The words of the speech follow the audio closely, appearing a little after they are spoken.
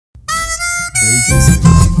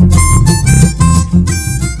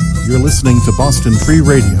listening to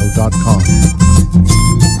BostonFreeRadio.com.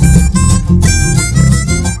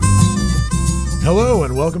 Hello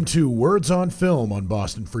and welcome to Words on Film on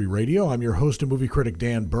Boston Free Radio. I'm your host and movie critic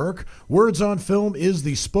Dan Burke. Words on Film is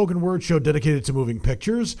the spoken word show dedicated to moving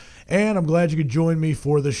pictures, and I'm glad you could join me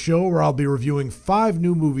for the show where I'll be reviewing 5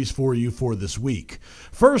 new movies for you for this week.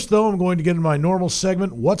 First, though, I'm going to get into my normal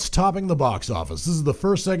segment, What's Topping the Box Office. This is the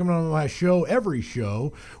first segment on my show, every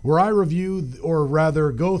show, where I review, or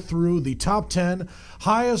rather go through the top 10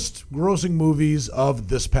 highest grossing movies of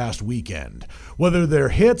this past weekend. Whether they're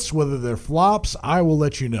hits, whether they're flops, I will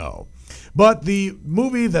let you know. But the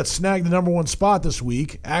movie that snagged the number 1 spot this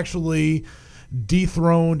week actually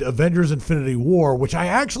dethroned Avengers Infinity War, which I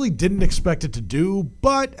actually didn't expect it to do,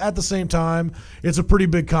 but at the same time, it's a pretty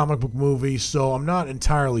big comic book movie, so I'm not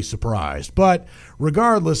entirely surprised. But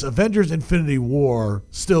regardless, Avengers Infinity War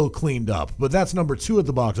still cleaned up, but that's number 2 at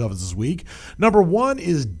the box office this week. Number 1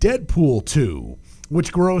 is Deadpool 2,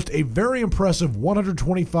 which grossed a very impressive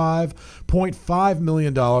 $125.5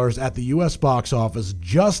 million at the U.S. box office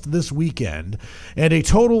just this weekend, and a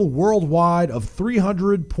total worldwide of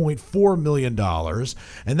 $300.4 million,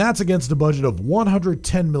 and that's against a budget of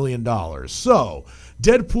 $110 million. So,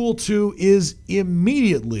 Deadpool 2 is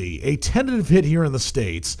immediately a tentative hit here in the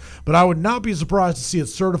States, but I would not be surprised to see it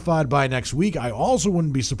certified by next week. I also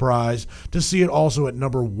wouldn't be surprised to see it also at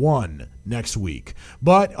number 1 next week.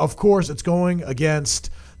 But, of course, it's going against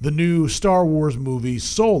the new Star Wars movie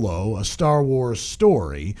Solo, A Star Wars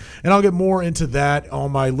Story, and I'll get more into that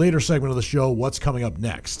on my later segment of the show, What's Coming Up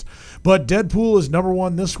Next. But Deadpool is number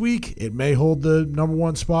 1 this week. It may hold the number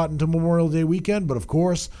 1 spot until Memorial Day weekend, but of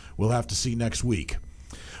course, we'll have to see next week.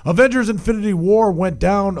 Avengers Infinity War went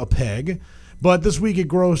down a peg, but this week it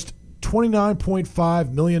grossed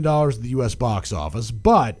 $29.5 million at the U.S. box office,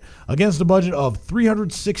 but against a budget of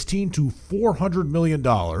 $316 to $400 million,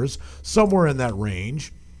 somewhere in that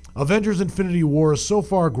range, Avengers Infinity War has so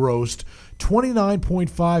far grossed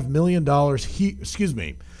 $29.5 million.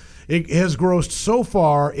 It has grossed so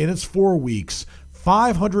far in its 4 weeks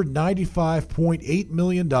 $595.8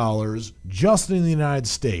 million just in the United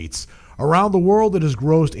States. Around the world, it has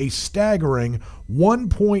grossed a staggering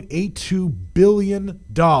 $1.82 billion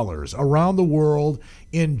around the world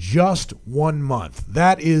in just 1 month.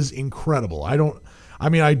 That is incredible. I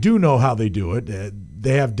do know how they do it.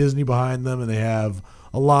 They have Disney behind them, and they have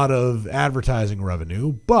a lot of advertising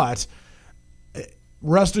revenue. But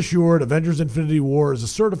rest assured, Avengers Infinity War is a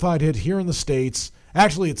certified hit here in the States.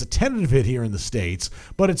 Actually, it's a tentative hit here in the States,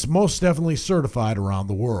 but it's most definitely certified around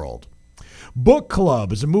the world. Book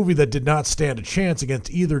Club is a movie that did not stand a chance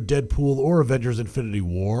against either Deadpool or Avengers Infinity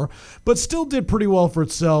War, but still did pretty well for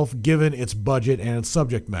itself given its budget and its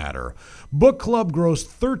subject matter. Book Club grossed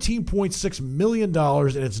 $13.6 million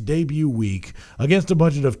in its debut week against a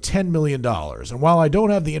budget of $10 million. And while I don't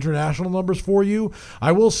have the international numbers for you,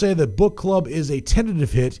 I will say that Book Club is a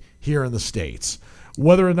tentative hit here in the States.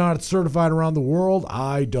 Whether or not it's certified around the world,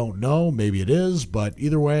 I don't know. Maybe it is, but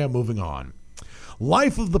either way, I'm moving on.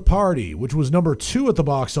 Life of the Party, which was number 2 at the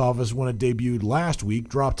box office when it debuted last week,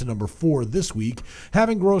 dropped to number 4 this week,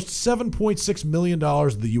 having grossed $7.6 million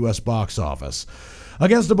at the U.S. box office.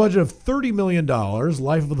 Against a budget of $30 million,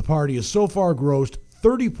 Life of the Party has so far grossed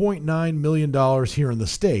 $30.9 million here in the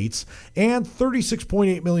States and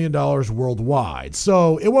 $36.8 million worldwide.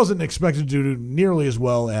 So it wasn't expected to do nearly as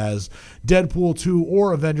well as Deadpool 2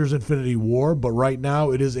 or Avengers Infinity War, but right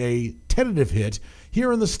now it is a tentative hit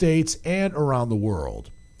here in the States and around the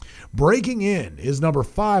world. Breaking In is number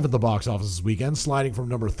 5 at the box office this weekend, sliding from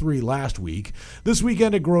number 3 last week. This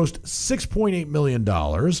weekend it grossed $6.8 million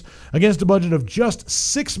against a budget of just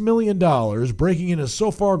 $6 million. Breaking In has so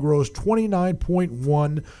far grossed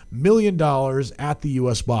 $29.1 million at the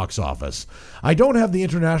U.S. box office. I don't have the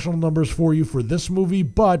international numbers for you for this movie,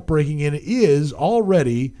 but Breaking In is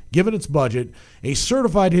already, given its budget, a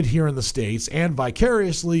certified hit here in the States, and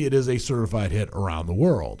vicariously it is a certified hit around the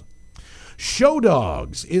world. Show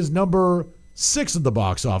Dogs is number 6 at the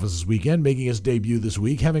box office this weekend, making its debut this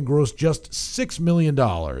week, having grossed just $6 million.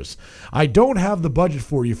 I don't have the budget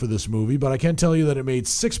for you for this movie, but I can tell you that it made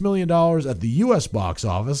 $6 million at the U.S. box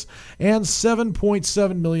office and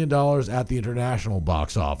 $7.7 million at the international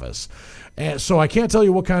box office. And so I can't tell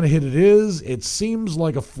you what kind of hit it is. It seems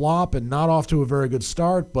like a flop and not off to a very good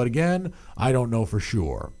start, but again, I don't know for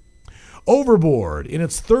sure. Overboard, in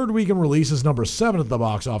its 3rd week in release, is number 7 at the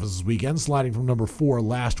box office this weekend, sliding from number 4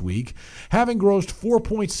 last week, having grossed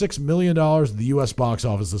 $4.6 million at the U.S. box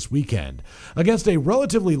office this weekend. Against a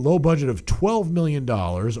relatively low budget of $12 million,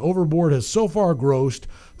 Overboard has so far grossed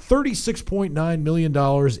 $36.9 million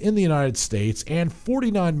in the United States and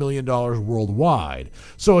 $49 million worldwide.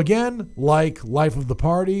 So again, like Life of the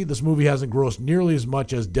Party, this movie hasn't grossed nearly as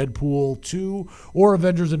much as Deadpool 2 or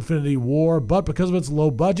Avengers Infinity War, but because of its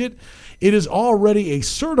low budget, it is already a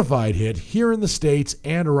certified hit here in the States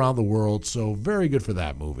and around the world, so very good for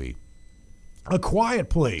that movie. A Quiet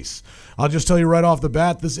Place. I'll just tell you right off the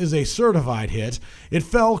bat, this is a certified hit. It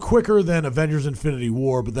fell quicker than Avengers Infinity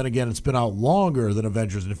War, but then again, it's been out longer than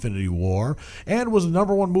Avengers Infinity War and was the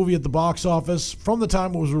 #1 movie at the box office from the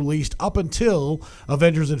time it was released up until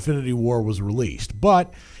Avengers Infinity War was released.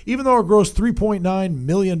 But even though it grossed $3.9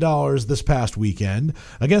 million this past weekend,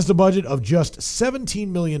 against a budget of just $17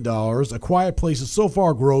 million, A Quiet Place has so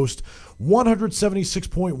far grossed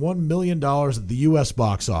 $176.1 million at the U.S.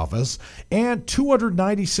 box office and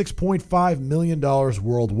 $296.5 million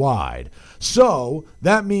worldwide. So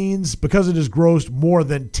that means because it has grossed more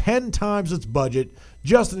than 10 times its budget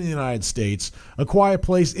just in the United States, A Quiet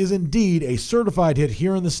Place is indeed a certified hit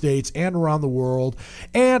here in the States and around the world,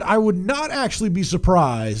 and I would not actually be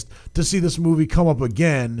surprised to see this movie come up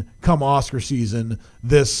again come Oscar season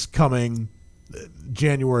this coming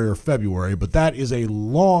January or February, but that is a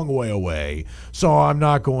long way away. So I'm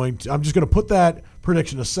just going to put that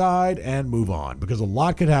prediction aside and move on because a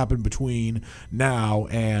lot could happen between now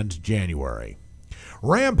and January.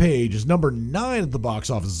 Rampage is number 9 at the box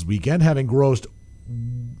office this weekend, having grossed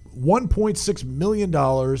 $1.6 million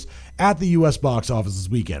at the U.S. box office this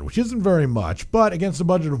weekend, which isn't very much, but against a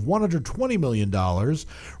budget of $120 million,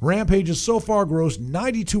 Rampage has so far grossed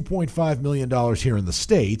 $92.5 million here in the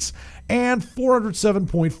States and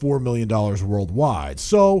 $407.4 million worldwide.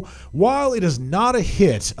 So while it is not a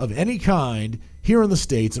hit of any kind here in the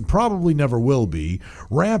States and probably never will be,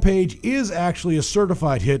 Rampage is actually a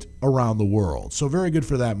certified hit around the world. So very good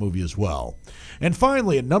for that movie as well. And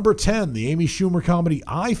finally, at number 10, the Amy Schumer comedy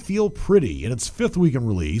I Feel Pretty in its 5th week in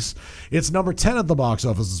release. It's number 10 at the box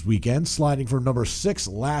office this weekend, sliding from number 6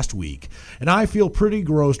 last week. And I Feel Pretty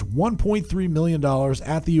grossed $1.3 million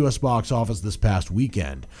at the U.S. box office this past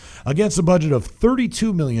weekend. Against a budget of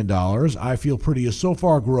 $32 million, I Feel Pretty has so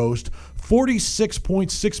far grossed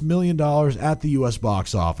 $46.6 million at the U.S.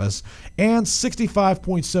 box office and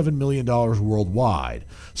 $65.7 million worldwide.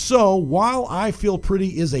 So while I Feel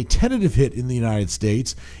Pretty is a tentative hit in the United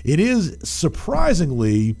States, it is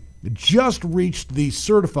surprisingly just reached the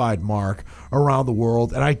certified mark around the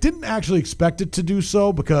world, and I didn't actually expect it to do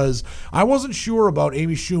so because I wasn't sure about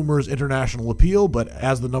Amy Schumer's international appeal, but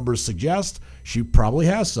as the numbers suggest, she probably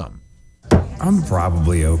has some. I'm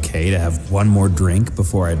probably okay to have one more drink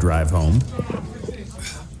before I drive home.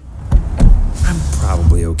 I'm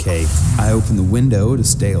probably okay. I open the window to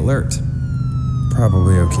stay alert.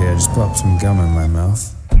 Probably okay. I just popped some gum in my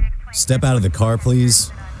mouth. Step out of the car,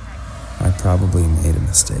 please. I probably made a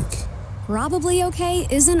mistake. Probably okay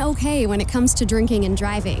isn't okay when it comes to drinking and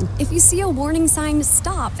driving. If you see a warning sign,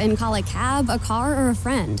 stop and call a cab, a car, or a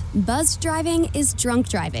friend. Buzzed driving is drunk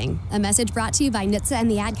driving. A message brought to you by NHTSA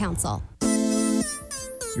and the Ad Council.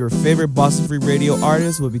 Your favorite Boston Free Radio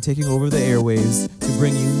artist will be taking over the airwaves to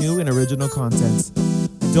bring you new and original content.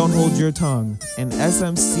 Don't Hold Your Tongue, an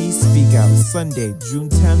SMC Speak Out, Sunday, June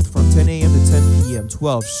 10th from 10 a.m. to 10 p.m.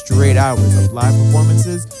 12 straight hours of live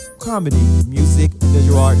performances, comedy, music,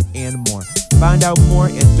 visual art, and more. Find out more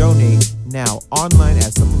and donate now online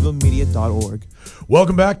at somervillemedia.org.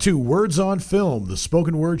 Welcome back to Words on Film, the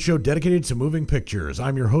spoken word show dedicated to moving pictures.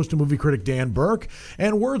 I'm your host and movie critic, Dan Burke,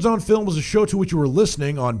 and Words on Film is a show to which you are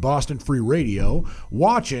listening on Boston Free Radio,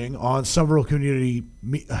 watching on Somerville Community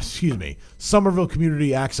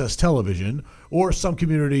Access Television, or some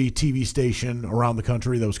community TV station around the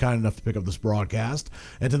country that was kind enough to pick up this broadcast.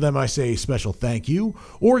 And to them I say a special thank you.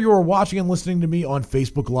 Or you are watching and listening to me on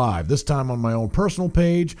Facebook Live, this time on my own personal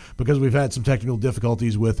page, because we've had some technical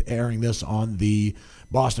difficulties with airing this on the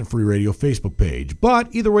Boston Free Radio Facebook page. But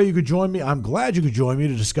either way you could join me, I'm glad you could join me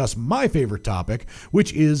to discuss my favorite topic,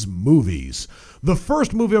 which is movies. The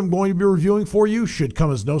first movie I'm going to be reviewing for you should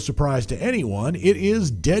come as no surprise to anyone. It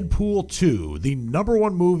is Deadpool 2, the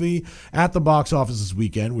 #1 movie at the box office this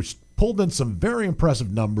weekend, which pulled in some very impressive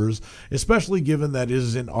numbers, especially given that it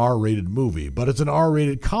is an R-rated movie. But it's an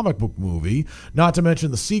R-rated comic book movie, not to mention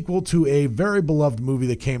the sequel to a very beloved movie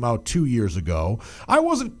that came out 2 years ago. I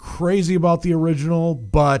wasn't crazy about the original,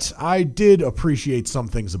 but I did appreciate some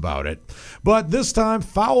things about it. But this time,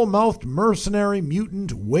 foul-mouthed mercenary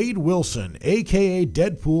mutant Wade Wilson, a.k.a.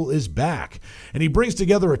 Deadpool, is back, and he brings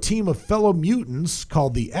together a team of fellow mutants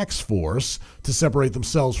called the X-Force to separate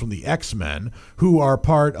themselves from the X-Men, who are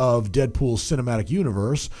part of of Deadpool's cinematic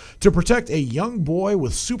universe to protect a young boy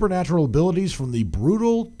with supernatural abilities from the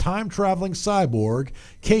brutal, time-traveling cyborg,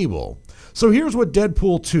 Cable. So here's what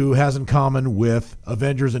Deadpool 2 has in common with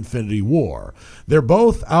Avengers Infinity War. They're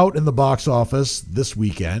both out in the box office this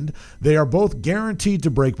weekend. They are both guaranteed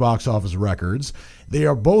to break box office records. They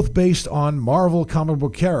are both based on Marvel comic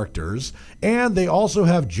book characters, and they also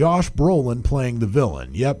have Josh Brolin playing the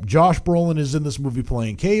villain. Yep, Josh Brolin is in this movie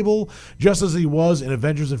playing Cable, just as he was in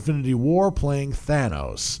Avengers Infinity War playing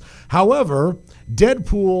Thanos. However,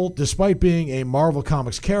 Deadpool, despite being a Marvel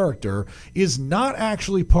Comics character, is not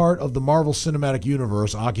actually part of the Marvel Cinematic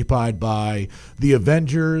Universe occupied by the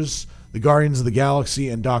Avengers, the Guardians of the Galaxy,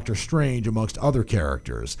 and Doctor Strange, amongst other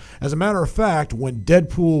characters. As a matter of fact, when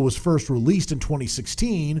Deadpool was first released in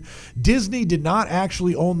 2016, Disney did not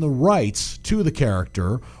actually own the rights to the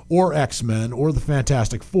character or X-Men or the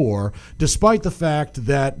Fantastic Four, despite the fact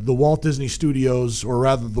that the Walt Disney Studios, or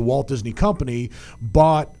rather the Walt Disney Company,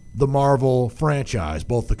 bought the Marvel franchise,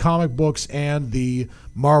 both the comic books and the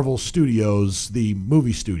Marvel Studios, the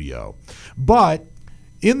movie studio. But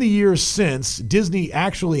in the years since, Disney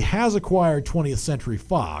actually has acquired 20th Century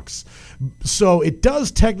Fox, so it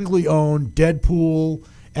does technically own Deadpool,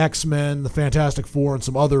 X-Men, the Fantastic Four, and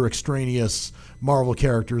some other extraneous Marvel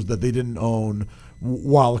characters that they didn't own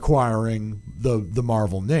while acquiring the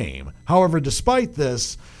Marvel name. However, despite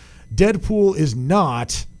this, Deadpool is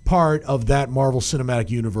not part of that Marvel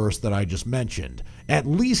Cinematic Universe that I just mentioned. At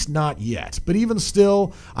least not yet. But even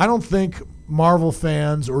still, I don't think Marvel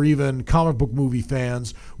fans or even comic book movie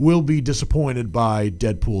fans will be disappointed by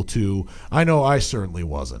Deadpool 2. I know I certainly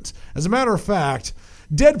wasn't. As a matter of fact,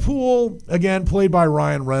 Deadpool, again, played by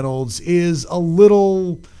Ryan Reynolds, is a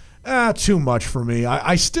little too much for me.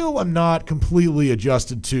 I still am not completely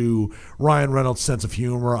adjusted to Ryan Reynolds' sense of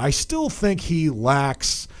humor. I still think he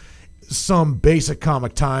lacks some basic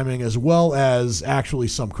comic timing as well as actually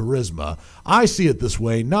some charisma. I see it this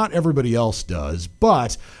way. Not everybody else does.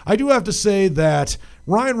 But I do have to say that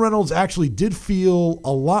Ryan Reynolds actually did seem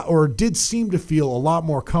to feel a lot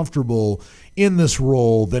more comfortable in this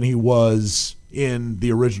role than he was in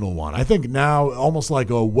the original one. I think now, almost like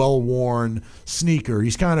a well-worn sneaker,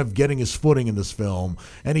 he's kind of getting his footing in this film,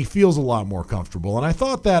 and he feels a lot more comfortable. And I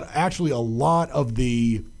thought that actually a lot of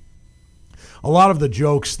the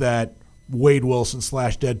jokes that Wade Wilson /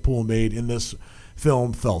 Deadpool made in this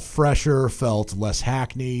film felt fresher, felt less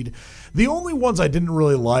hackneyed. The only ones I didn't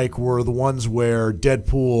really like were the ones where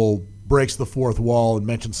Deadpool breaks the fourth wall and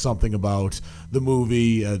mentions something about the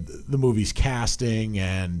movie's casting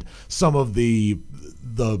and some of the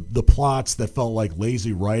plots that felt like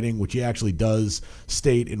lazy writing, which he actually does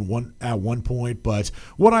state at one point. But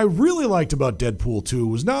what I really liked about Deadpool 2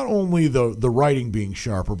 was not only the writing being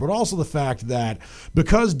sharper, but also the fact that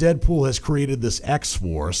because Deadpool has created this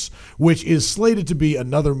X-Force, which is slated to be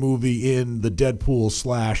another movie in the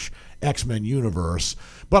Deadpool / X-Men universe,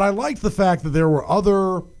 but I liked the fact that there were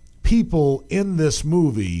other people in this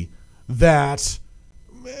movie that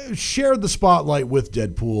shared the spotlight with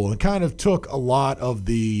Deadpool and kind of took a lot of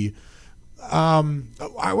the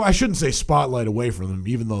I shouldn't say spotlight away from them,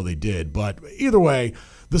 even though they did, but either way,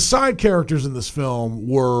 the side characters in this film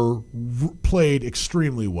were played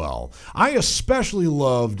extremely well. I especially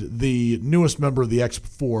loved the newest member of the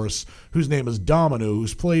X-Force, whose name is Domino,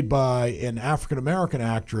 who's played by an African-American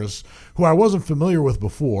actress who I wasn't familiar with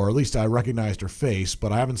before. At least I recognized her face,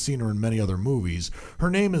 but I haven't seen her in many other movies. Her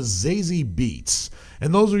name is Zazie Beetz.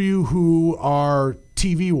 And those of you who are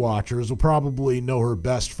TV watchers will probably know her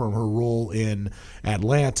best from her role in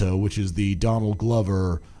Atlanta, which is the Donald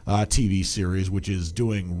Glover TV series, which is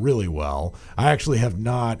doing really well. I actually have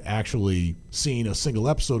not seen a single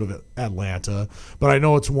episode of Atlanta, but I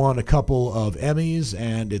know it's won a couple of Emmys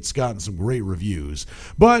and it's gotten some great reviews.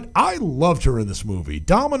 But I loved her in this movie.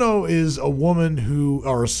 Domino is a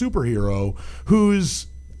superhero whose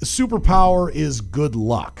superpower is good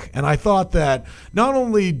luck. And I thought that not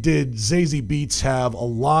only did Zazie Beetz have a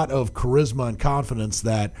lot of charisma and confidence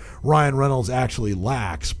that Ryan Reynolds actually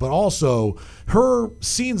lacks, but also her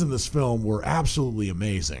scenes in this film were absolutely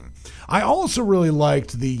amazing. I also really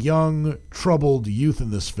liked the young, troubled youth in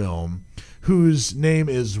this film, whose name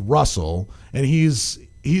is Russell, and he's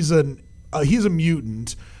a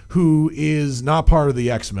mutant who is not part of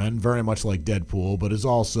the X-Men, very much like Deadpool, but is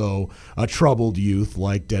also a troubled youth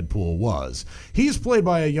like Deadpool was. He's played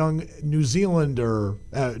by a young New Zealand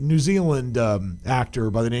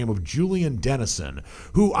actor by the name of Julian Dennison,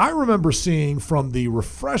 who I remember seeing from the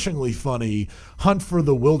refreshingly funny Hunt for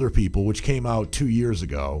the Wilder People, which came out 2 years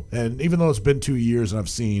ago. And even though it's been 2 years and I've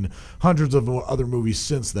seen hundreds of other movies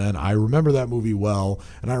since then, I remember that movie well,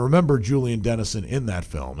 and I remember Julian Dennison in that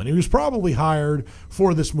film. And he was probably hired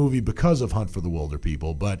for this movie because of Hunt for the Wilder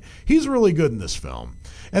People, but he's really good in this film.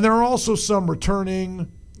 And there are also some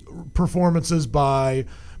returning performances by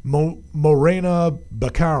Morena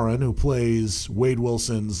Baccarin, who plays Wade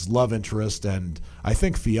Wilson's love interest and I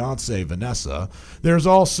think fiance Vanessa. There's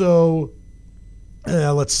also,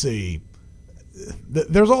 there's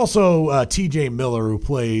also T.J. Miller, who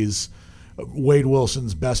plays Wade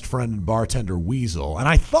Wilson's best friend and bartender Weasel. And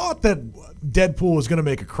I thought that Deadpool was going to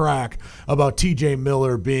make a crack about T.J.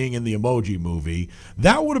 Miller being in the Emoji Movie.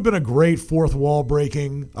 That would have been a great fourth wall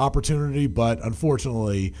breaking opportunity, but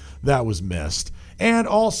unfortunately that was missed. And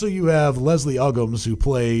also you have Leslie Uggams, who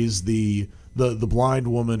plays the blind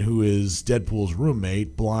woman who is Deadpool's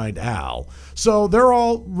roommate, Blind Al. So they're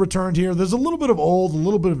all returned here. There's a little bit of old, a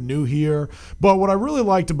little bit of new here, but what I really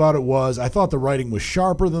liked about it was I thought the writing was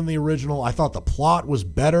sharper than the original. I thought the plot was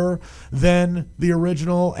better than the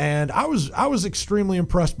original, and I was extremely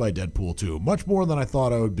impressed by Deadpool 2, much more than I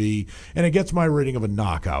thought I would be, and it gets my rating of a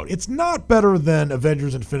knockout. It's not better than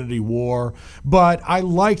Avengers Infinity War, but I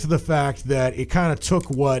liked the fact that it kind of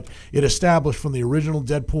took what it established from the original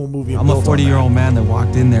Deadpool movie. I'm a 40-year-old man that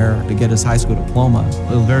walked in there to get his high school diploma.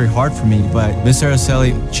 It was very hard for me, but Miss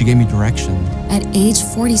Araceli, she gave me direction. At age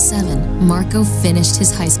 47, Marco finished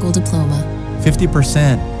his high school diploma.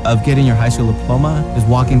 50% of getting your high school diploma is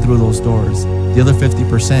walking through those doors. The other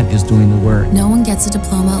 50% is doing the work. No one gets a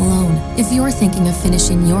diploma alone. If you're thinking of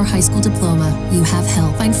finishing your high school diploma, you have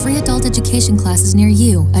help. Find free adult education classes near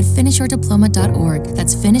you at finishyourdiploma.org.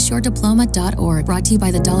 That's finishyourdiploma.org. Brought to you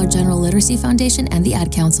by the Dollar General Literacy Foundation and the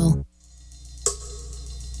Ad Council.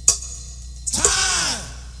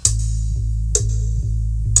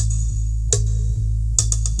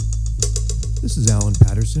 This is Alan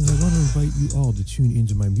Patterson. I want to invite you all to tune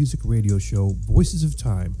into my music radio show, Voices of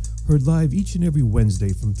Time, heard live each and every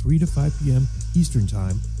Wednesday from 3 to 5 p.m. Eastern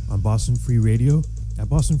Time on Boston Free Radio at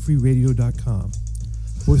bostonfreeradio.com.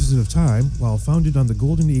 Voices of Time, while founded on the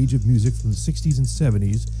golden age of music from the 60s and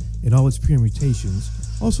 70s in all its permutations,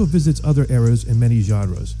 also visits other eras and many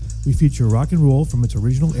genres. We feature rock and roll from its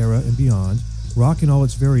original era and beyond, rock in all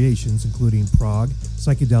its variations including prog,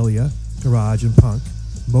 psychedelia, garage and punk,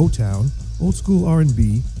 Motown, old school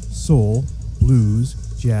R&B, soul, blues,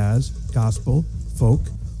 jazz, gospel, folk,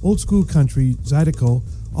 old school country, zydeco,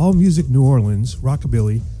 all music New Orleans,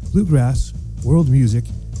 rockabilly, bluegrass, world music,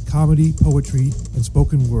 comedy, poetry, and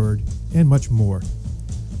spoken word, and much more.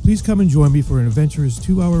 Please come and join me for an adventurous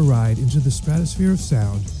 2-hour ride into the stratosphere of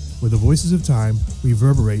sound where the voices of time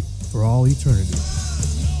reverberate for all eternity.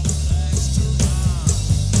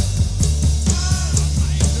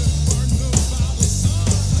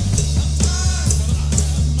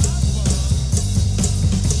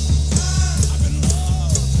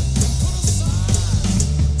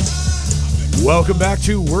 Welcome back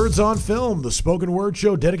to Words on Film, the spoken word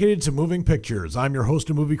show dedicated to moving pictures. I'm your host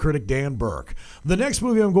and movie critic, Dan Burke. The next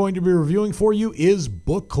movie I'm going to be reviewing for you is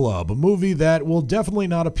Book Club, a movie that will definitely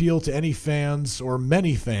not appeal to any fans, or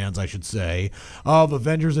many fans, I should say, of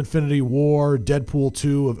Avengers Infinity War, Deadpool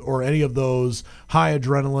 2, or any of those high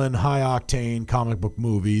adrenaline, high octane comic book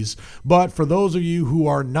movies. But for those of you who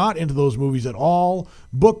are not into those movies at all,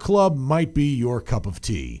 Book Club might be your cup of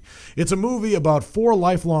tea. It's a movie about 4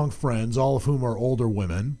 lifelong friends, all of whom are older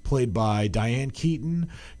women, played by Diane Keaton,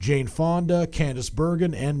 Jane Fonda, Candice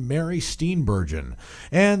Bergen, and Mary Steenburgen.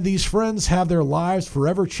 And these friends have their lives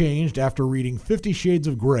forever changed after reading 50 Shades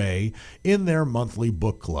of Grey in their monthly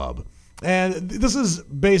book club. And this is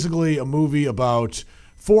basically a movie about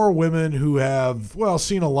 4 women who have, well,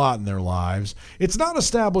 seen a lot in their lives. It's not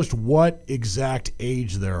established what exact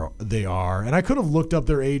age they are, and I could have looked up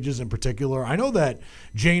their ages in particular. I know that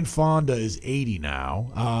Jane Fonda is 80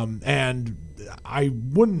 now, and I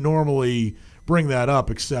wouldn't normally bring that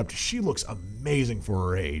up, except she looks amazing for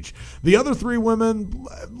her age. The other 3 women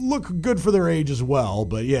look good for their age as well,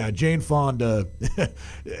 but yeah, Jane Fonda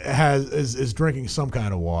is drinking some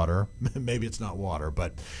kind of water. Maybe it's not water,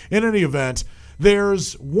 but in any event,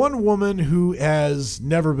 there's one woman who has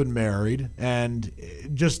never been married and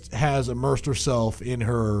just has immersed herself in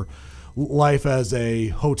her life as a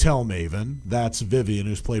hotel maven. That's Vivian,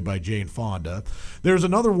 who's played by Jane Fonda. There's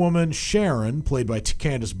another woman, Sharon, played by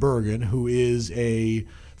Candice Bergen, who is a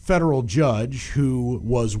federal judge who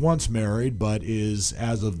was once married but is,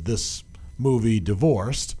 as of this movie,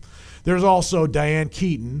 divorced. There's also Diane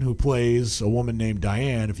Keaton, who plays a woman named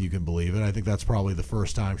Diane, if you can believe it. I think that's probably the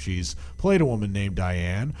first time she's played a woman named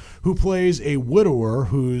Diane, who plays a widower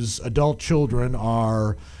whose adult children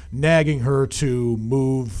are nagging her to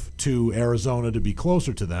move to Arizona to be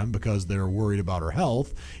closer to them because they're worried about her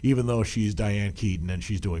health, even though she's Diane Keaton and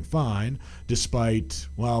she's doing fine, despite,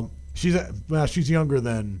 she's younger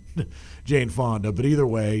than Jane Fonda, but either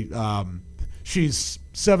way, she's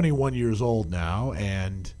 71 years old now,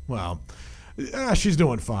 and, she's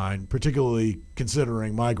doing fine, particularly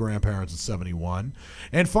considering my grandparents are 71.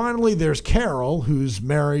 And finally, there's Carol, who's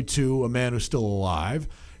married to a man who's still alive.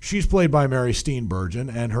 She's played by Mary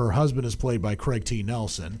Steenburgen, and her husband is played by Craig T.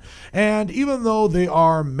 Nelson. And even though they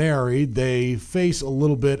are married, they face a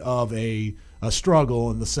little bit of a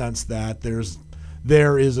struggle in the sense that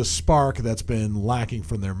there is a spark that's been lacking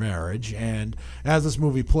from their marriage, and as this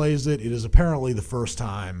movie plays it is apparently the first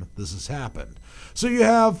time this has happened. So you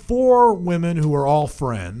have 4 women who are all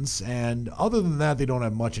friends, and other than that, they don't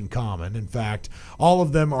have much in common. In fact, all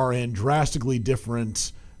of them are in drastically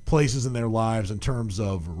different places in their lives in terms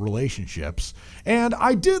of relationships. And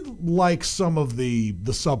I did like some of the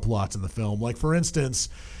subplots in the film. Like, for instance,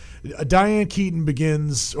 Diane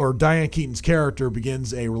Keaton's character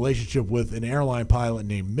begins a relationship with an airline pilot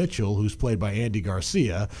named Mitchell, who's played by Andy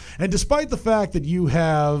Garcia. And despite the fact that you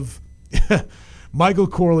have Michael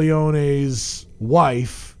Corleone's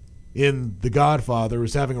wife in The Godfather,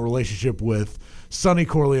 who's having a relationship with Sonny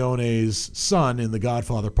Corleone's son in The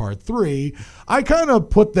Godfather Part 3, I kind of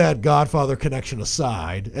put that Godfather connection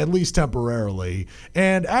aside, at least temporarily,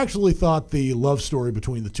 and actually thought the love story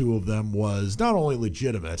between the two of them was not only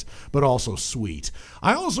legitimate, but also sweet.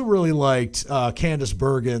 I also really liked Candice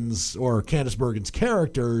Bergen's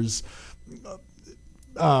character's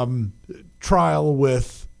trial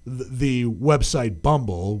with the website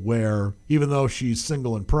Bumble, where even though she's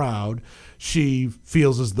single and proud, she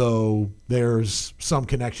feels as though there's some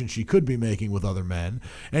connection she could be making with other men,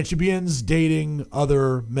 and she begins dating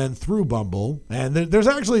other men through Bumble. And there's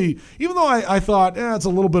actually, even though I thought it's a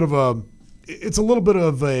little bit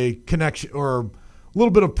of a connection or a little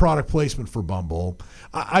bit of product placement for Bumble,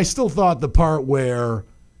 I still thought the part where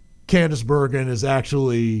Candice Bergen is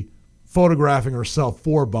actually photographing herself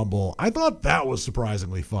for Bumble, I thought that was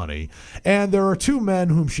surprisingly funny. And there are 2 men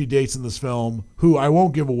whom she dates in this film who I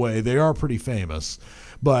won't give away. They are pretty famous,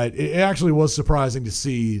 but it actually was surprising to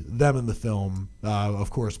see them in the film, of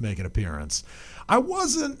course, make an appearance.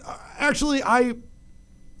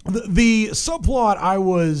 The subplot I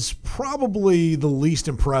was probably the least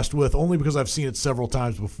impressed with, only because I've seen it several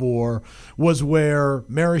times before, was where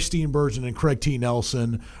Mary Steenburgen and Craig T.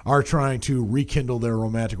 Nelson are trying to rekindle their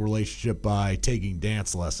romantic relationship by taking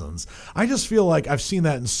dance lessons. I just feel like I've seen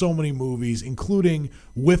that in so many movies, including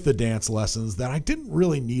with the dance lessons, that I didn't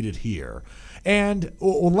really need it here. And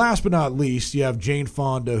last but not least, you have Jane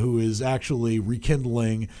Fonda, who is actually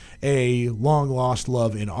rekindling a long-lost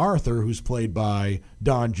love in Arthur, who's played by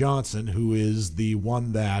Don Johnson, who is the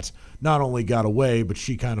one that not only got away, but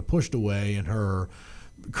she kind of pushed away in her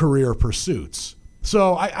career pursuits.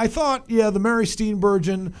 So I thought, the Mary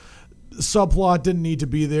Steenburgen subplot didn't need to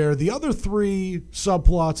be there. The other 3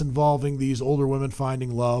 subplots involving these older women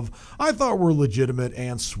finding love, I thought were legitimate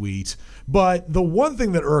and sweet. But the one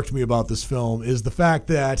thing that irked me about this film is the fact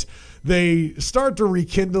that they start to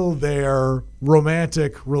rekindle their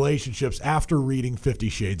romantic relationships after reading 50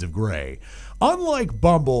 Shades of Grey. Unlike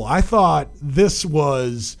Bumble, I thought this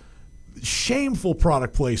was shameful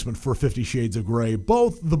product placement for 50 Shades of Grey,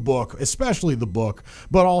 both the book, especially the book,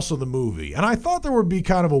 but also the movie. And I thought there would be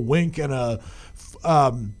kind of a wink and a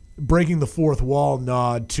breaking the fourth wall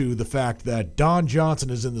nod to the fact that Don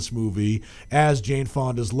Johnson is in this movie as Jane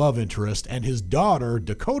Fonda's love interest, and his daughter,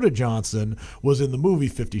 Dakota Johnson, was in the movie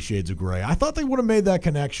 50 Shades of Grey. I thought they would have made that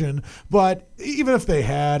connection, but even if they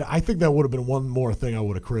had, I think that would have been one more thing I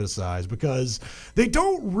would have criticized, because they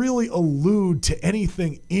don't really allude to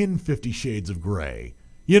anything in 50 Shades of Grey.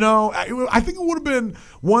 You know, I think it would have been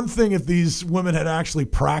one thing if these women had actually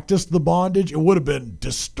practiced the bondage. It would have been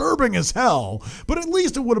disturbing as hell, but at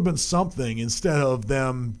least it would have been something instead of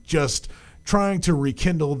them just trying to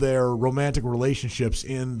rekindle their romantic relationships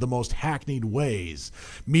in the most hackneyed ways,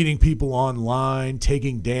 meeting people online,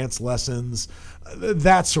 taking dance lessons,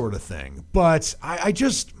 that sort of thing. But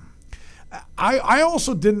I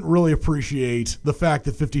also didn't really appreciate the fact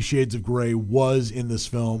that 50 Shades of Grey was in this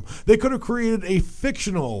film. They could have created a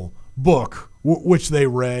fictional book which they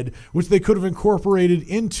read, which they could have incorporated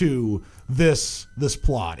into this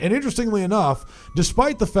plot. And interestingly enough,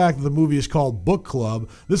 despite the fact that the movie is called Book Club,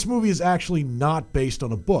 this movie is actually not based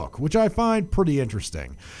on a book, which I find pretty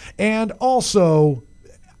interesting. And also,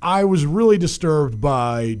 I was really disturbed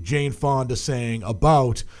by Jane Fonda saying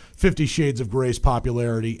about 50 Shades of Grey's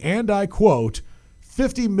popularity, and I quote,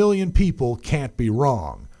 50 million people can't be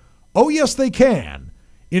wrong. Oh, yes, they can.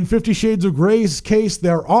 In 50 Shades of Grey's case, they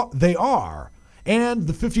are. And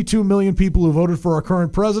the 52 million people who voted for our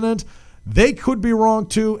current president, they could be wrong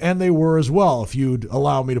too, and they were as well, if you'd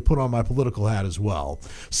allow me to put on my political hat as well.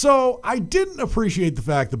 So I didn't appreciate the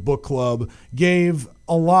fact that Book Club gave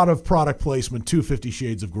a lot of product placement to 50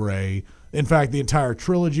 Shades of Grey. In fact, the entire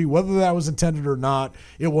trilogy, whether that was intended or not,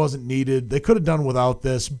 it wasn't needed. They could have done without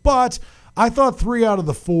this, but I thought 3 out of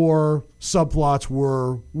the 4 subplots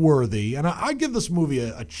were worthy, and I give this movie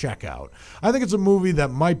a check out. I think it's a movie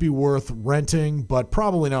that might be worth renting, but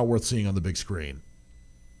probably not worth seeing on the big screen.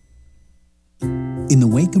 In the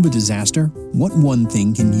wake of a disaster, what one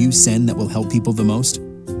thing can you send that will help people the most?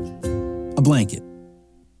 A blanket,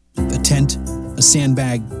 a tent, a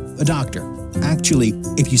sandbag, a doctor. Actually,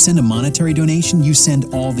 if you send a monetary donation, you send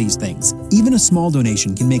all these things. Even a small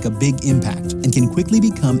donation can make a big impact and can quickly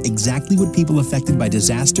become exactly what people affected by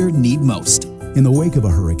disaster need most. In the wake of a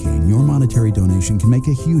hurricane, your monetary donation can make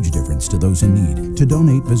a huge difference to those in need. To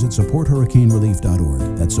donate, visit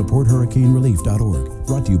supporthurricanerelief.org. That's supporthurricanerelief.org.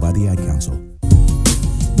 Brought to you by the Ad Council.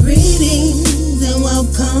 Greetings and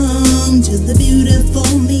welcome to the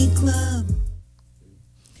Beautiful Me Club.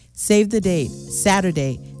 Save the date,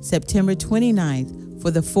 Saturday, September 29th, for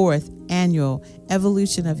the 4th annual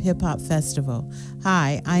Evolution of Hip Hop Festival.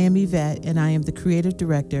 Hi, I am Yvette, and I am the creative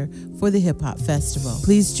director for the Hip Hop Festival.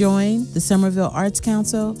 Please join the Somerville Arts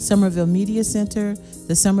Council, Somerville Media Center,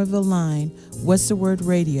 the Somerville Line, What's the Word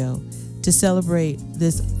Radio, to celebrate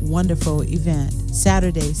this wonderful event.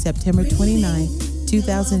 Saturday, September 29th,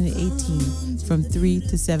 2018, from 3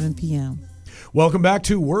 to 7 p.m. Welcome back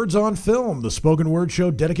to Words on Film, the spoken word show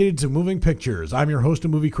dedicated to moving pictures. I'm your host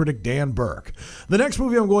and movie critic, Dan Burke. The next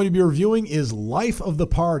movie I'm going to be reviewing is Life of the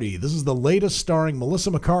Party. This is the latest, starring Melissa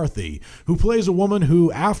McCarthy, who plays a woman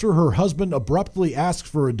who, after her husband abruptly asks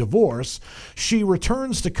for a divorce, she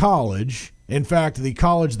returns to college, in fact, the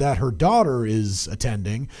college that her daughter is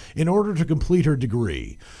attending, in order to complete her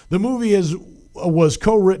degree. The movie was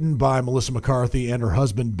co-written by Melissa McCarthy and her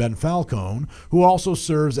husband Ben Falcone, who also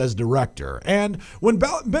serves as director. And when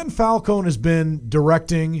Ben Falcone has been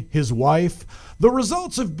directing his wife, the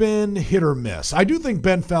results have been hit or miss. I do think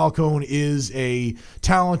Ben Falcone is a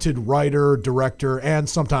talented writer, director, and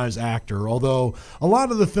sometimes actor, although a lot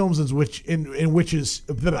of the films the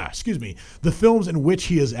films in which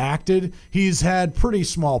he has acted, he's had pretty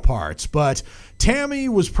small parts. But Tammy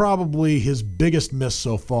was probably his biggest miss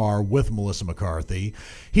so far with Melissa McCarthy.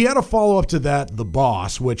 He had a follow-up to that, The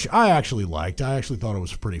Boss, which I actually liked. I actually thought it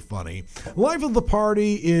was pretty funny. Life of the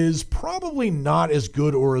Party is probably not as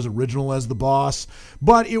good or as original as The Boss,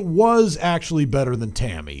 but it was actually better than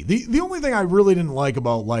Tammy. The only thing I really didn't like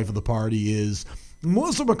about Life of the Party is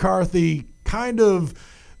Melissa McCarthy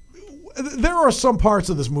there are some parts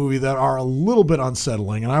of this movie that are a little bit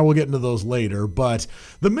unsettling, and I will get into those later, but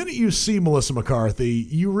the minute you see Melissa McCarthy,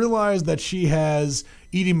 you realize that she has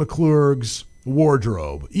Edie McClurg's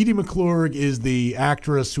wardrobe. Edie McClurg is the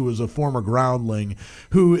actress who is a former groundling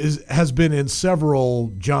who has been in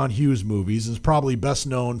several John Hughes movies, is probably best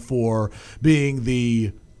known for being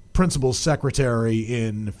the principal's secretary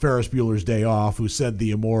in Ferris Bueller's Day Off, who said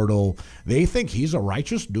the immortal, "They think he's a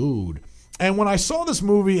righteous dude." And when I saw this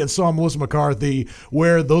movie and saw Melissa McCarthy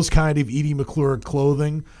wear those kind of Edie McClurg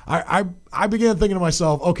clothing, I began thinking to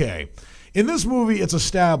myself, okay, in this movie it's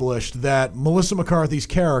established that Melissa McCarthy's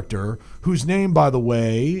character, whose name, by the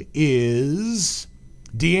way, is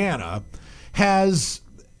Deanna, has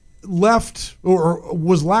left or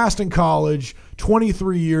was last in college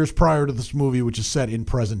 23 years prior to this movie, which is set in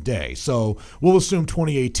present day. So we'll assume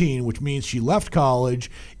 2018, which means she left college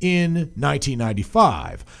in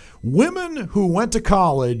 1995. Women who went to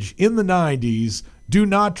college in the 90s do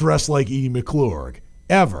not dress like Edie McClurg,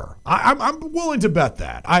 ever. I'm willing to bet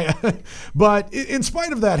that. But in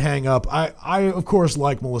spite of that hang-up, I of course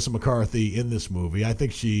like Melissa McCarthy in this movie. I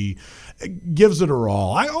think she gives it her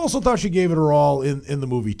all. I also thought she gave it her all in the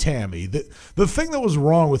movie Tammy. The thing that was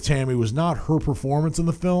wrong with Tammy was not her performance in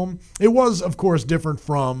the film. It was, of course, different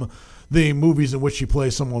from the movies in which she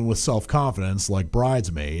plays someone with self-confidence, like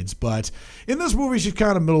Bridesmaids. But in this movie, she's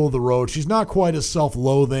kind of middle of the road. She's not quite as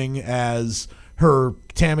self-loathing as her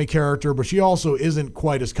Tammy character, but she also isn't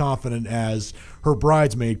quite as confident as her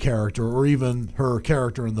bridesmaid character or even her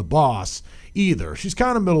character in The Boss either. She's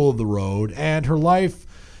kind of middle of the road, and her life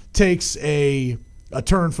takes a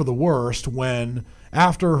turn for the worst when,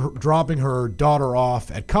 after dropping her daughter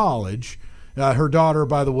off at college, her daughter,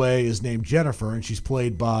 by the way, is named Jennifer, and she's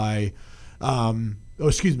played by, I'm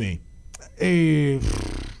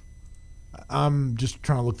just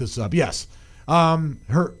trying to look this up. Yes.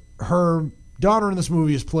 Her daughter in this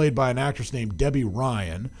movie is played by an actress named Debbie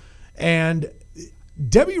Ryan. And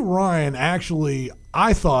Debbie Ryan, actually,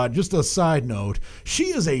 I thought, just a side note, she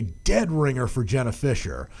is a dead ringer for Jenna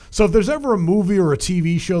Fisher. So if there's ever a movie or a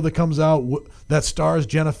TV show that comes out that stars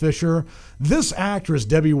Jenna Fisher, this actress,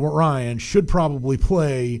 Debbie Ryan, should probably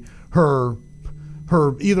play her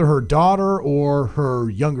either her daughter or her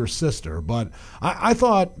younger sister. But I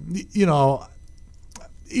thought,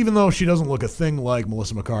 even though she doesn't look a thing like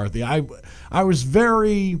Melissa McCarthy, I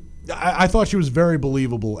thought she was very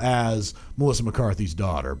believable as Melissa McCarthy's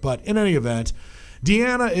daughter. But in any event,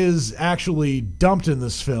 Deanna is actually dumped in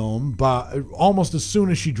this film by almost as soon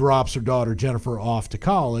as she drops her daughter Jennifer off to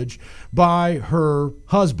college by her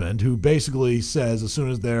husband, who basically says, as soon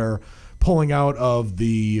as they're pulling out of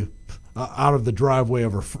the driveway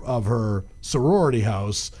of her sorority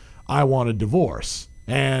house, I want a divorce.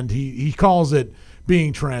 And he calls it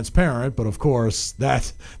being transparent, but of course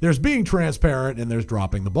that there's being transparent and there's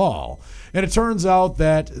dropping the ball. And it turns out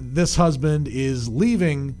that this husband is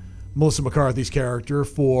leaving Melissa McCarthy's character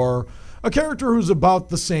for a character who's about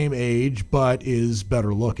the same age but is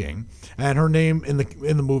better looking. And her name in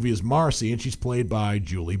the movie is Marcy, and she's played by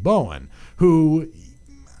Julie Bowen, who,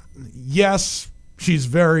 yes, she's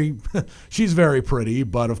very pretty,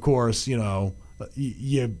 but of course, you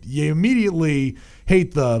immediately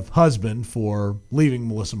hate the husband for leaving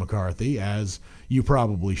Melissa McCarthy, as you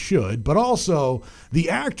probably should. But also, the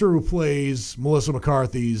actor who plays Melissa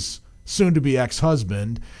McCarthy's soon-to-be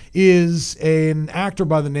ex-husband is an actor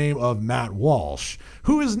by the name of Matt Walsh,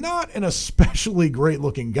 who is not an especially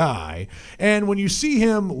great-looking guy. And when you see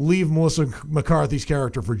him leave Melissa McCarthy's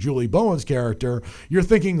character for Julie Bowen's character, you're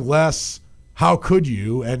thinking less, how could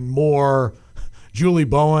you, and more, Julie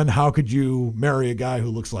Bowen, how could you marry a guy who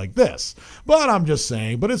looks like this? But I'm just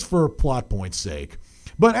saying, but it's for plot point's sake.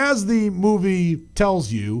 But as the movie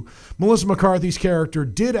tells you, Melissa McCarthy's character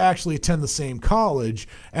did actually attend the same college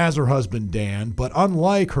as her husband Dan, but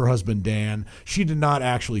unlike her husband Dan, she did not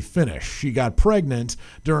actually finish. She got pregnant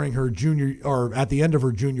during her at the end of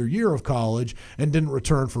her junior year of college and didn't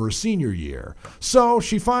return for her senior year. So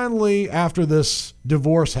she finally, after this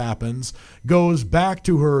divorce happens, goes back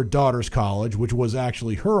to her daughter's college, which was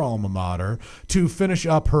actually her alma mater, to finish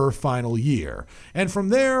up her final year. And from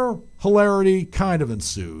there, hilarity kind of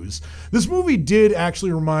ensues. This movie did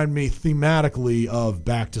actually remind me thematically of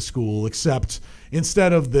Back to School, except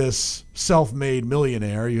instead of this self-made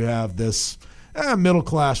millionaire, you have this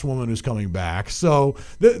middle-class woman who's coming back. So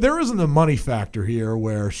there isn't a money factor here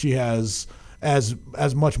where she has as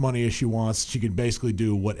much money as she wants. She can basically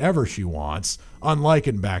do whatever she wants, unlike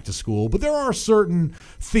in Back to School. But there are certain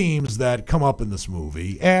themes that come up in this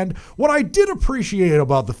movie. And what I did appreciate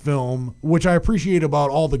about the film, which I appreciate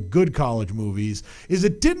about all the good college movies, is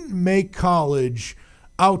it didn't make college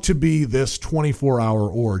out to be this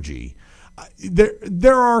 24-hour orgy.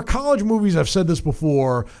 There are college movies, I've said this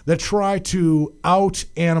before, that try to out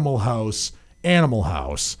Animal House,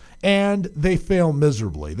 and they fail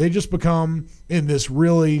miserably. They just become in this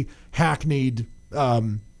really hackneyed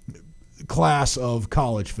class of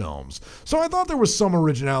college films. So I thought there was some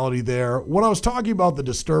originality there. What I was talking about, the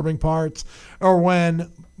disturbing parts, are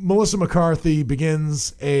when Melissa McCarthy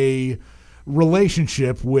begins a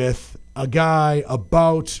relationship with a guy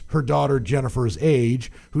about her daughter Jennifer's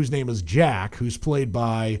age, whose name is Jack, who's played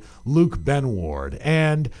by Luke Benward.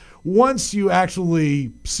 And once you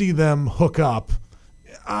actually see them hook up,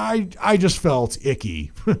 I just felt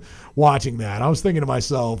icky watching that. I was thinking to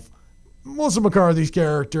myself, Melissa McCarthy's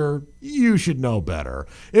character, you should know better.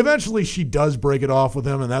 Eventually, she does break it off with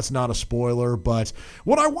him, and that's not a spoiler. But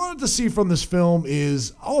what I wanted to see from this film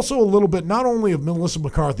is also a little bit not only of Melissa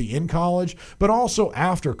McCarthy in college, but also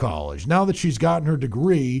after college. Now that she's gotten her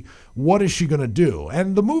degree, what is she going to do?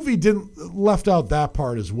 And the movie left out that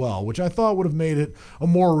part as well, which I thought would have made it a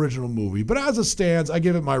more original movie. But as it stands, I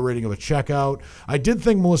give it my rating of a checkout. I did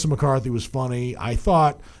think Melissa McCarthy was funny. I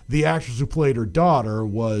thought the actress who played her daughter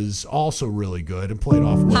was also really good and played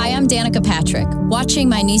off well. Hi, I'm Danica Patrick. Watching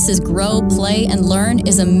my nieces grow, play, and learn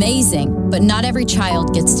is amazing, but not every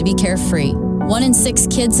child gets to be carefree. 1 in 6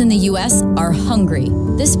 kids in the U.S. are hungry.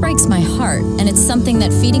 This breaks my heart, and it's something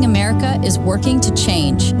that Feeding America is working to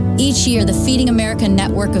change. Each year, the Feeding America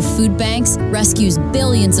network of food banks rescues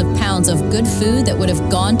billions of pounds of good food that would have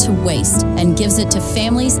gone to waste and gives it to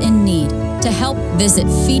families in need. To help, visit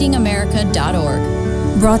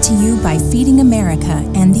feedingamerica.org. Brought to you by Feeding America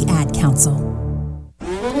and the Ad Council.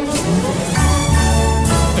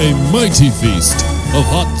 A mighty feast of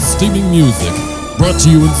hot, steaming music brought to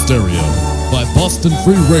you in stereo by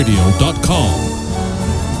BostonFreeRadio.com.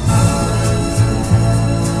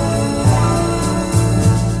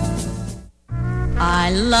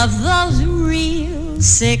 I love those real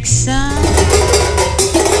 6 sons.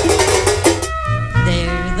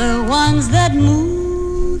 They're the ones that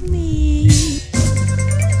move me.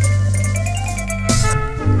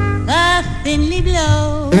 The thinly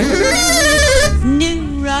blows,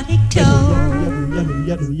 neurotic tone.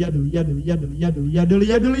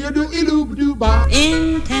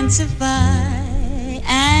 Intensify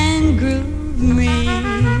and groove me.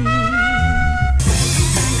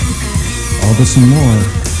 All this and more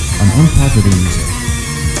on Unpopular Music,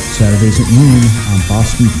 Saturdays at noon on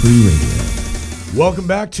Boston Free Radio. Welcome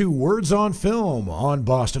back to Words on Film on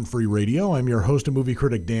Boston Free Radio. I'm your host and movie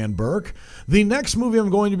critic, Dan Burke. The next movie I'm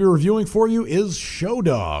going to be reviewing for you is Show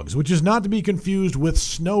Dogs, which is not to be confused with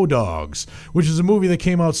Snow Dogs, which is a movie that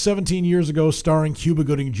came out 17 years ago starring Cuba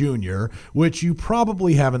Gooding Jr., which you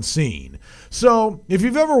probably haven't seen. So, if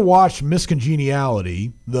you've ever watched Miss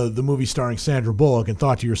Congeniality, the movie starring Sandra Bullock, and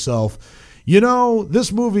thought to yourself, you know,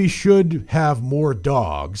 this movie should have more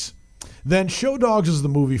dogs, then Show Dogs is the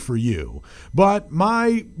movie for you. But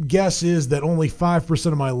my guess is that only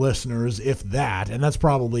 5% of my listeners, if that, and that's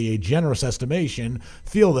probably a generous estimation,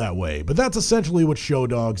 feel that way. But that's essentially what Show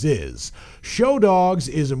Dogs is. Show Dogs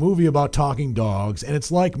is a movie about talking dogs, and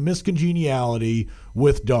it's like Miss Congeniality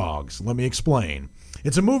with dogs. Let me explain.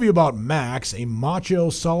 It's a movie about Max, a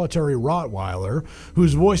macho, solitary Rottweiler,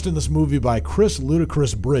 who's voiced in this movie by Chris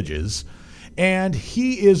Ludacris Bridges. And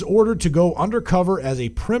he is ordered to go undercover as a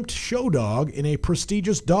primped show dog in a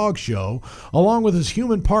prestigious dog show, along with his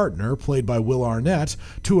human partner, played by Will Arnett,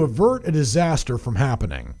 to avert a disaster from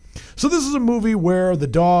happening. So this is a movie where the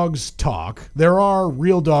dogs talk. There are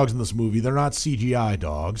real dogs in this movie. They're not CGI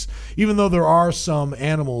dogs, even though there are some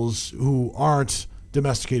animals who aren't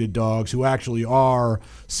domesticated dogs who actually are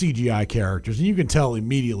CGI characters, and you can tell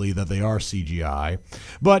immediately that they are CGI.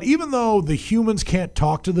 But even though the humans can't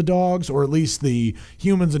talk to the dogs, or at least the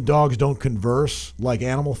humans and dogs don't converse like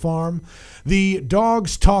Animal Farm, the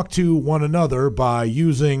dogs talk to one another by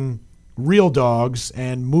using real dogs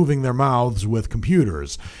and moving their mouths with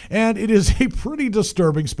computers. And it is a pretty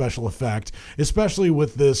disturbing special effect, especially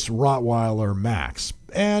with this Rottweiler Max.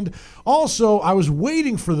 And also, I was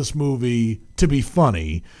waiting for this movie to be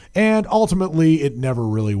funny, and ultimately it never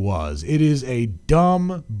really was. It is a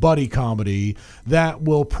dumb buddy comedy that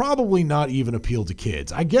will probably not even appeal to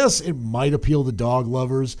kids. I guess it might appeal to dog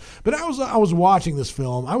lovers, but I was watching this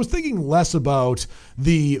film, I was thinking less about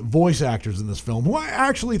the voice actors in this film, who I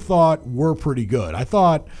actually thought were pretty good. I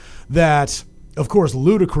thought that, of course,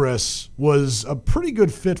 Ludacris was a pretty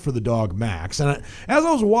good fit for the dog Max. And as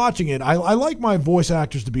I was watching it, I like my voice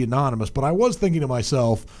actors to be anonymous, but I was thinking to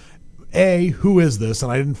myself, A, who is this?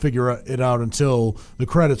 And I didn't figure it out until the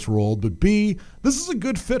credits rolled. But B, this is a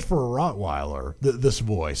good fit for a Rottweiler, this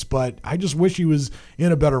voice. But I just wish he was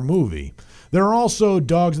in a better movie. There are also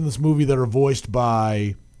dogs in this movie that are voiced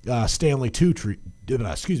by Stanley Tucci,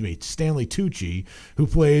 who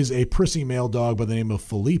plays a prissy male dog by the name of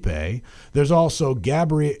Felipe. There's also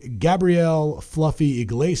Gabrielle Fluffy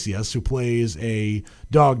Iglesias, who plays a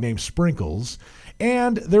dog named Sprinkles.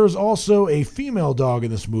 And there's also a female dog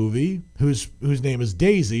in this movie whose name is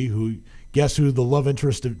Daisy, who guess who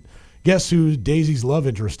Daisy's love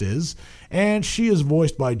interest is, and she is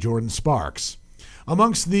voiced by Jordan Sparks.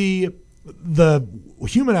 Amongst the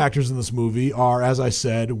human actors in this movie are, as I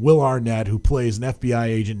said, Will Arnett, who plays an FBI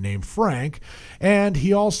agent named Frank, and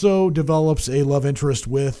he also develops a love interest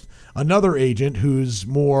with another agent who's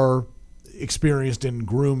more experienced in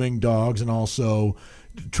grooming dogs and also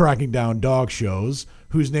tracking down dog shows,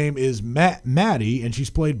 whose name is Maddie, and she's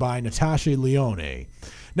played by Natasha Lyonne.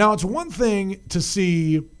 Now, it's one thing to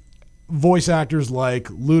see voice actors like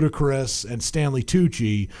Ludacris and Stanley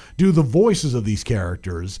Tucci do the voices of these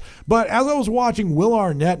characters, but as I was watching Will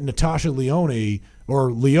Arnett and Natasha Lyonne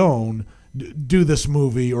do this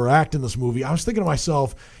movie or act in this movie, I was thinking to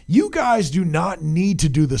myself, you guys do not need to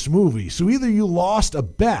do this movie. So either you lost a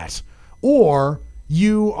bet or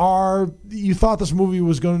you thought this movie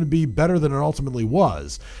was going to be better than it ultimately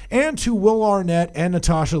was. And to Will Arnett and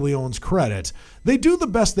Natasha Lyonne's credit, they do the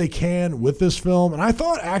best they can with this film, and I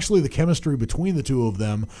thought actually the chemistry between the two of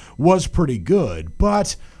them was pretty good,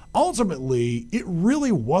 but ultimately it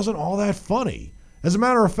really wasn't all that funny. As a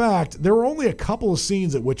matter of fact, there were only a couple of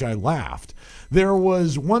scenes at which I laughed. There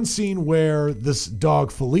was one scene where this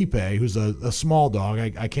dog Felipe, who's a small dog,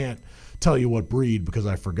 I can't tell you what breed because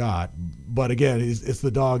I forgot, but again, it's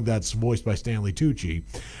the dog that's voiced by Stanley Tucci.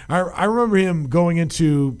 I remember him going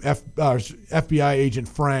into FBI agent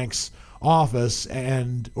Frank's office,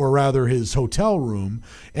 or rather his hotel room,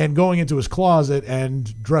 and going into his closet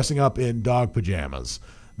and dressing up in dog pajamas.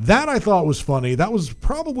 That I thought was funny. That was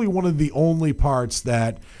probably one of the only parts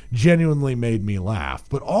that genuinely made me laugh.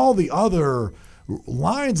 But all the other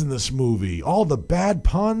lines in this movie, all the bad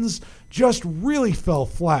puns, just really fell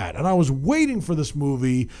flat. And I was waiting for this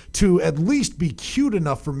movie to at least be cute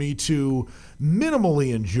enough for me to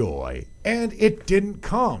minimally enjoy. And it didn't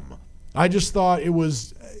come. I just thought it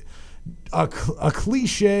was a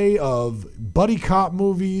cliche of buddy cop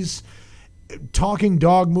movies, talking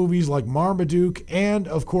dog movies like Marmaduke, and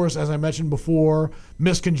of course, as I mentioned before,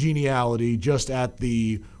 Miss Congeniality just at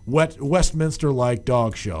the Westminster-like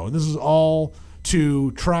dog show. And this is all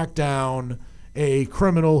to track down a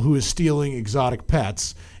criminal who is stealing exotic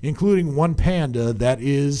pets, including one panda that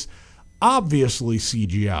is obviously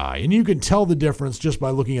CGI. And you can tell the difference just by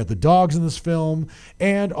looking at the dogs in this film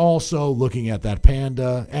and also looking at that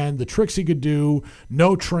panda and the tricks he could do.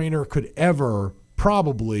 No trainer could ever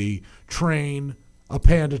probably train a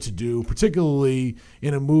panda to do, particularly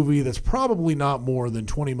in a movie that's probably not more than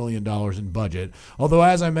 $20 million in budget. Although,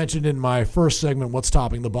 as I mentioned in my first segment, What's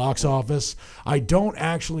Topping the Box Office, I don't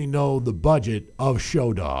actually know the budget of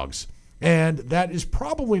Show Dogs. And that is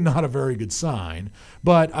probably not a very good sign,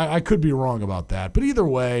 but I could be wrong about that. But either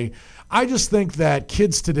way, I just think that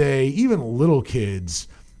kids today, even little kids,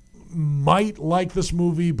 might like this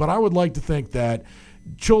movie, but I would like to think that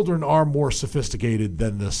children are more sophisticated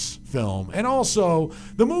than this film. And also,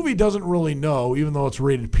 the movie doesn't really know, even though it's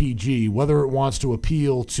rated PG, whether it wants to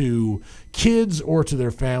appeal to kids or to their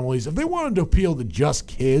families. If they wanted to appeal to just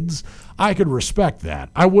kids, I could respect that.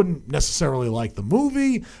 I wouldn't necessarily like the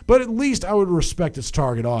movie, but at least I would respect its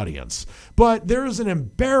target audience. But there is an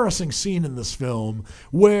embarrassing scene in this film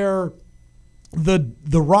where the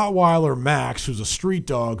Rottweiler Max, who's a street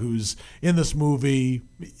dog who's in this movie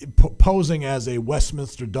posing as a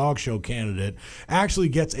Westminster dog show candidate, actually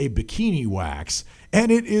gets a bikini wax, and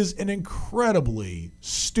it is an incredibly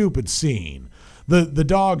stupid scene. The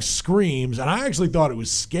dog screams, and I actually thought it was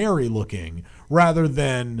scary looking rather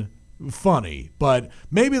than funny, but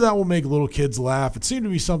maybe that will make little kids laugh. It seemed to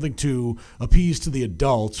be something to appease to the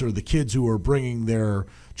adults or the kids who are bringing their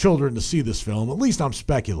children to see this film. At least I'm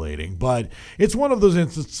speculating, but it's one of those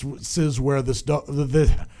instances where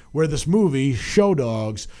this movie, Show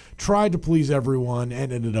Dogs, tried to please everyone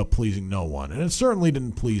and ended up pleasing no one, and it certainly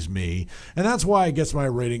didn't please me, and that's why it gets my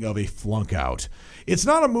rating of a flunk out. It's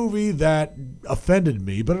not a movie that offended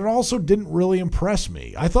me, but it also didn't really impress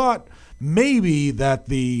me. I thought maybe that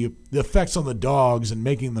the effects on the dogs and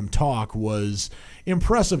making them talk was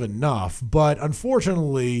impressive enough, but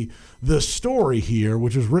unfortunately the story here,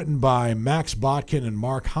 which was written by Max Botkin and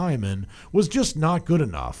Mark Hyman, was just not good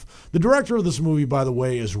enough. The director of this movie, by the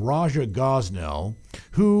way, is Raja Gosnell,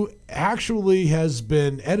 who actually has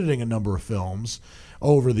been editing a number of films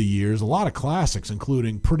over the years, a lot of classics,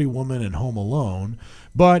 including Pretty Woman and Home Alone.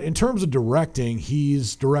 But in terms of directing,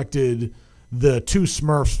 he's directed the two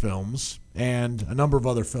Smurfs films and a number of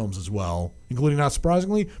other films as well, including, not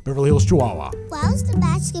surprisingly, Beverly Hills Chihuahua. Why was the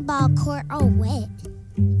basketball court all wet?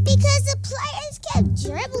 Because the players kept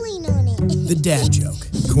dribbling on it. The dad joke.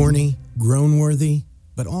 Corny, groan-worthy,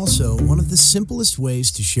 but also one of the simplest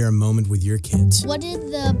ways to share a moment with your kids. What did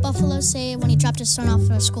the buffalo say when he dropped his son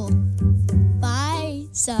off at school? Bye,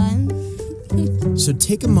 son. So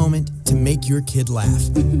take a moment to make your kid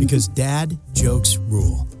laugh, because dad jokes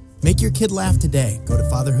rule. Make your kid laugh today. Go to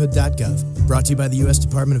fatherhood.gov. Brought to you by the U.S.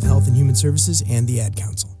 Department of Health and Human Services and the Ad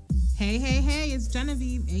Council. Hey, it's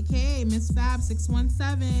Genevieve, a.k.a. Miss Fab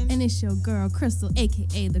 617. And it's your girl, Crystal,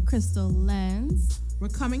 a.k.a. The Crystal Lens. We're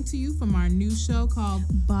coming to you from our new show called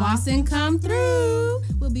Boston Come Through.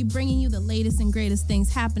 We'll be bringing you the latest and greatest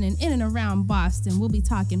things happening in and around Boston. We'll be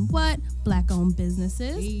talking what? Black-owned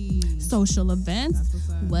businesses, social events,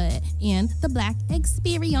 what? And the Black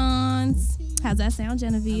experience. How's that sound,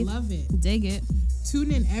 Genevieve? I love it. Dig it.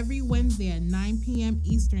 Tune in every Wednesday at 9 p.m.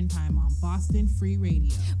 Eastern Time on Boston Free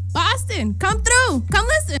Radio. Boston, come through. Come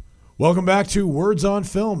listen. Welcome back to Words on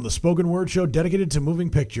Film, the spoken word show dedicated to moving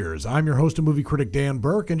pictures. I'm your host and movie critic, Dan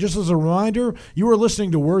Burke, and just as a reminder, you are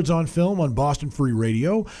listening to Words on Film on Boston Free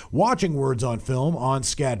Radio, watching Words on Film on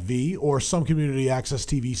SCAT-V or some community access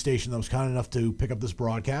TV station that was kind enough to pick up this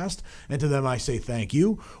broadcast, and to them I say thank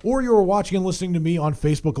you. Or you are watching and listening to me on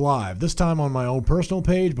Facebook Live, this time on my own personal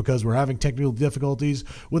page because we're having technical difficulties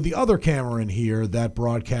with the other camera in here that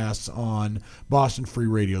broadcasts on Boston Free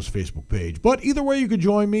Radio's Facebook page. But either way you could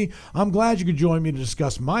join me. I'm glad you could join me to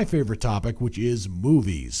discuss my favorite topic, which is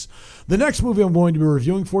movies. The next movie I'm going to be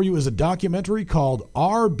reviewing for you is a documentary called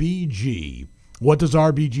RBG. What does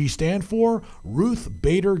RBG stand for? Ruth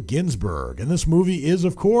Bader Ginsburg. And this movie is,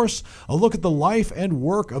 of course, a look at the life and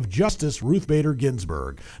work of Justice Ruth Bader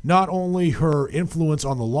Ginsburg. Not only her influence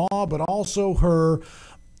on the law, but also her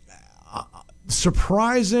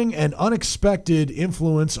surprising and unexpected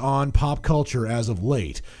influence on pop culture as of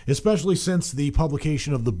late, especially since the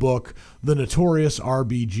publication of the book The Notorious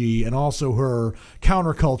RBG, and also her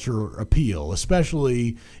counterculture appeal,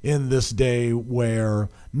 especially in this day where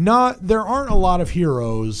there aren't a lot of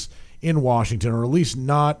heroes in Washington, or at least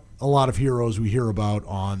not a lot of heroes we hear about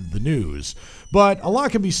on the news. But a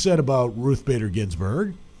lot can be said about Ruth Bader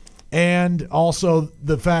Ginsburg, and also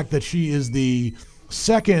the fact that she is the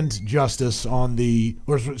second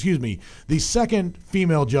second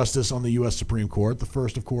female justice on the U.S. Supreme Court. The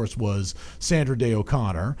first, of course, was Sandra Day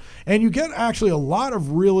O'Connor. And you get actually a lot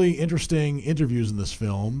of really interesting interviews in this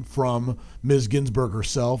film from Ms. Ginsburg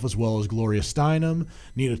herself, as well as Gloria Steinem,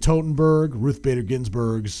 Nina Totenberg, Ruth Bader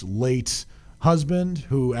Ginsburg's late husband,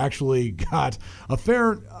 who actually got a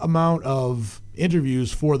fair amount of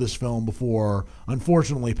interviews for this film before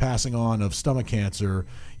unfortunately passing on of stomach cancer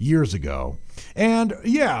years ago. And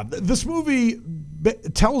yeah, this movie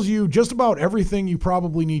tells you just about everything you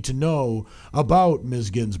probably need to know about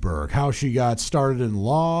Ms. Ginsburg, how she got started in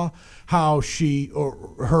law, how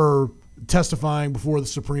her testifying before the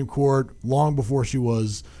Supreme Court long before she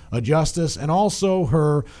was a justice, and also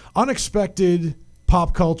her unexpected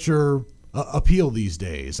pop culture appeal these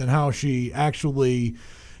days, and how she actually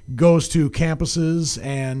goes to campuses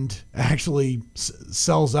and actually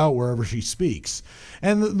sells out wherever she speaks.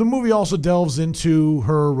 And the movie also delves into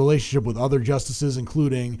her relationship with other justices,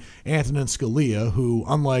 including Antonin Scalia, who,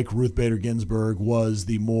 unlike Ruth Bader Ginsburg, was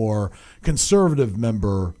the more conservative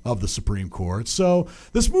member of the Supreme Court. So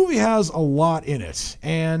this movie has a lot in it,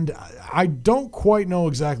 and I don't quite know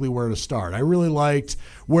exactly where to start. I really liked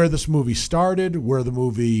where this movie started, where the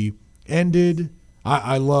movie ended.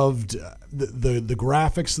 I loved the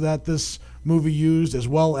graphics that this movie used, as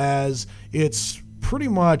well as its pretty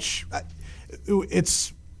much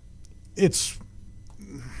its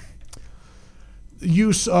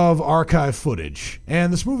use of archive footage.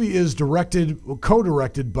 And this movie is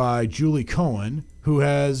co-directed by Julie Cohen, who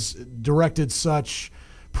has directed such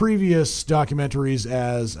previous documentaries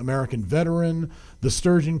as American Veteran, The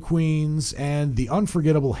Sturgeon Queens, and The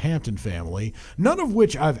Unforgettable Hampton Family, none of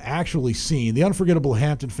which I've actually seen. The Unforgettable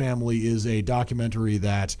Hampton Family is a documentary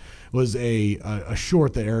that was a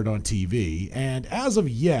short that aired on TV, and as of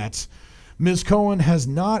yet, Ms. Cohen has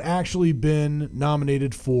not actually been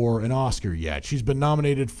nominated for an Oscar yet. She's been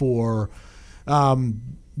nominated for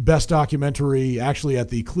Best Documentary actually at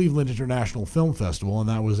the Cleveland International Film Festival, and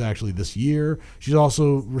that was actually this year. She's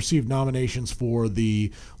also received nominations for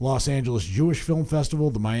the Los Angeles Jewish Film Festival,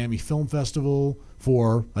 the Miami Film Festival,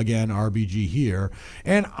 for, again, RBG here.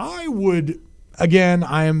 And I'm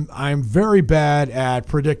very bad at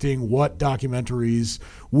predicting what documentaries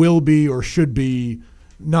will be or should be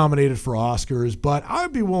nominated for Oscars, but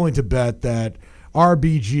I'd be willing to bet that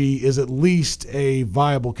RBG is at least a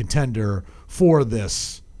viable contender for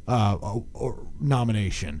this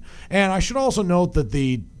nomination. And I should also note that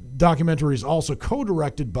the documentary is also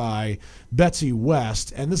co-directed by Betsy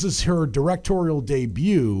West, and this is her directorial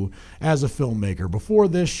debut as a filmmaker. Before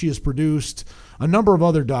this, she has produced a number of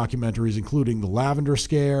other documentaries, including The Lavender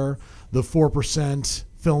Scare, The 4%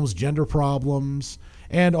 Film's Gender Problems,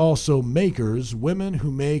 and also Makers, Women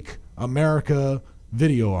Who Make America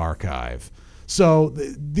Video Archive. So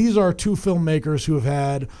these are two filmmakers who have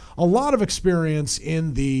had a lot of experience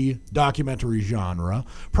in the documentary genre.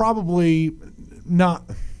 Probably not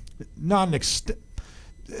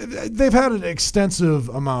they've had an extensive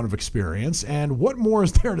amount of experience, and what more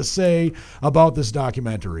is there to say about this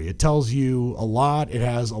documentary? It tells you a lot. It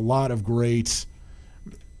has a lot of great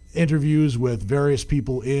interviews with various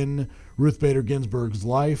people in Ruth Bader Ginsburg's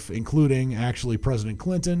life, including actually President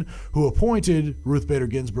Clinton, who appointed Ruth Bader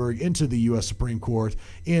Ginsburg into the U.S. Supreme Court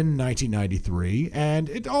in 1993. And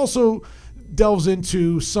it also delves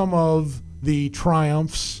into some of the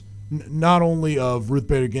triumphs not only of Ruth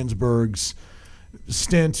Bader Ginsburg's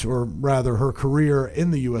stint, or rather her career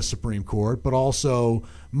in the U.S. Supreme Court, but also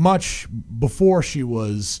much before she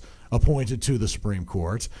was appointed to the Supreme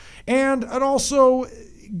Court. And it also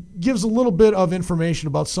gives a little bit of information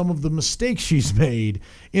about some of the mistakes she's made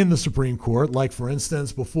in the Supreme Court. Like, for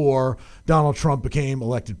instance, before Donald Trump became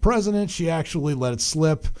elected president, she actually let it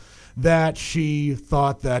slip that she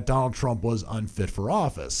thought that Donald Trump was unfit for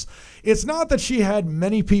office. It's not that she had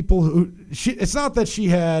many people who, it's not that she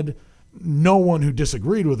had no one who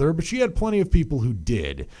disagreed with her, but she had plenty of people who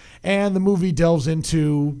did. And the movie delves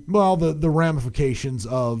into, well, the ramifications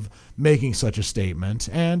of making such a statement.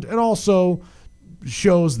 And it also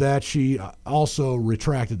shows that she also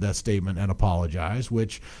retracted that statement and apologized,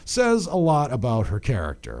 which says a lot about her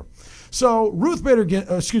character. So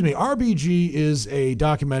RBG is a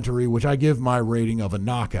documentary which I give my rating of a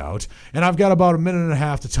knockout, and I've got about a minute and a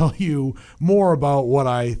half to tell you more about what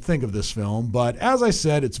I think of this film. But as I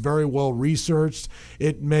said, it's very well researched.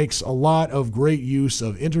 It makes a lot of great use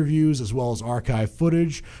of interviews as well as archive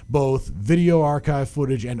footage, both video archive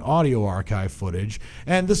footage and audio archive footage.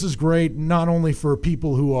 And this is great not only for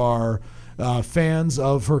people who are fans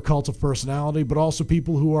of her cult of personality, but also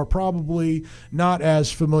people who are probably not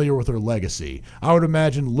as familiar with her legacy. I would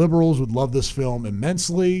imagine liberals would love this film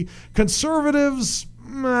immensely. Conservatives,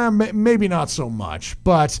 maybe not so much,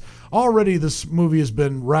 but already this movie has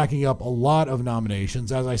been racking up a lot of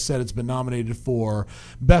nominations. As I said, it's been nominated for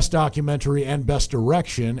Best Documentary and Best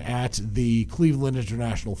Direction at the Cleveland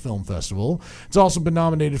International Film Festival. It's also been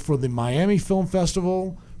nominated for the Miami Film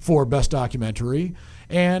Festival for Best Documentary,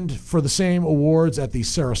 and for the same awards at the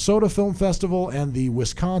Sarasota Film Festival and the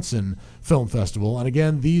Wisconsin Film Festival. And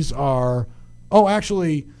again, these are, I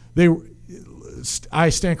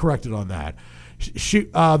stand corrected on that.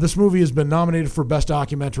 This movie has been nominated for Best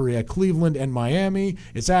Documentary at Cleveland and Miami.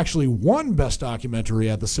 It's actually won Best Documentary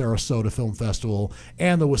at the Sarasota Film Festival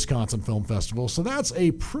and the Wisconsin Film Festival. So that's a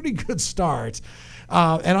pretty good start.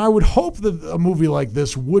 And I would hope that a movie like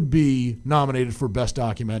this would be nominated for Best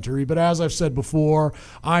Documentary. But as I've said before,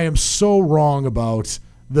 I am so wrong about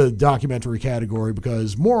the documentary category,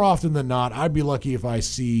 because more often than not, I'd be lucky if I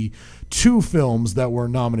see 2 films that were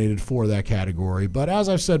nominated for that category. But as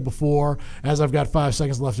I've said before, as I've got 5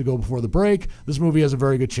 seconds left to go before the break, this movie has a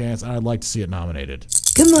very good chance, and I'd like to see it nominated.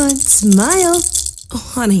 Come on, smile. Oh,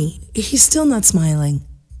 honey, he's still not smiling.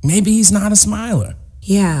 Maybe he's not a smiler.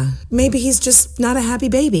 Yeah, maybe he's just not a happy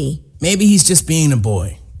baby. Maybe he's just being a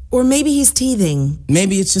boy. Or maybe he's teething.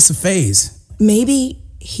 Maybe it's just a phase. Maybe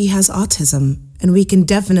he has autism, and we can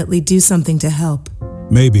definitely do something to help.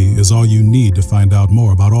 Maybe is all you need to find out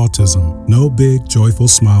more about autism. No big, joyful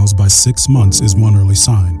smiles by 6 months is one early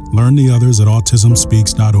sign. Learn the others at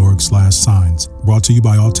autismspeaks.org/signs. Brought to you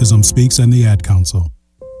by Autism Speaks and the Ad Council.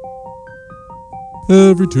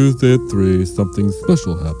 Every Tuesday at 3, something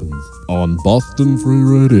special happens on Boston Free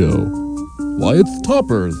Radio. Why, it's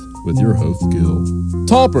Toppers with your host, Gil.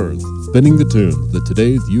 Toppers, spinning the tunes that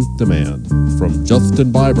today's youth demand. From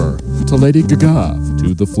Justin Bieber to Lady Gaga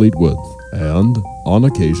to the Fleetwoods. And, on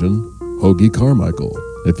occasion, Hoagie Carmichael.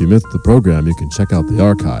 If you missed the program, you can check out the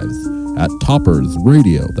archives at Toppers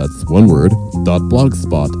Radio, that's one word,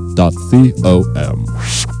 .blogspot.com.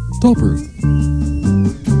 Toppers.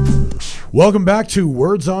 Welcome back to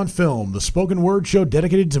Words on Film, the spoken word show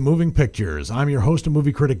dedicated to moving pictures. I'm your host and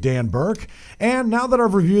movie critic, Dan Burke. And now that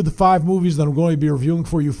I've reviewed the 5 movies that I'm going to be reviewing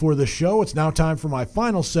for you for this show, it's now time for my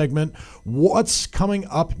final segment, What's Coming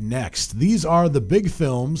Up Next? These are the big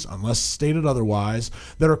films, unless stated otherwise,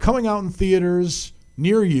 that are coming out in theaters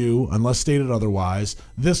near you, unless stated otherwise,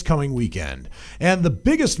 this coming weekend. And the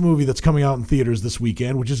biggest movie that's coming out in theaters this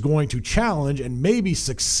weekend, which is going to challenge and maybe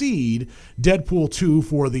succeed Deadpool 2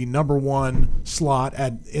 for the #1 slot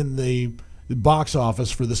in the box office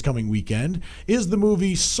for this coming weekend, is the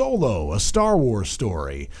movie Solo, a Star Wars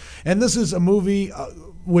story. And this is a movie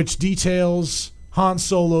which details Han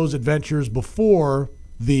Solo's adventures before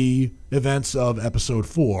the events of Episode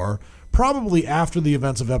 4, probably after the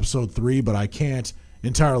events of Episode 3, but I can't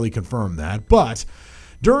entirely confirm that. But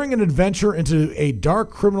during an adventure into a dark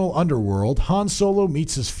criminal underworld, Han Solo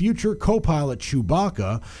meets his future co-pilot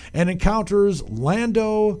Chewbacca and encounters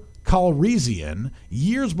Lando Calrissian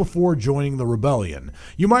years before joining the rebellion.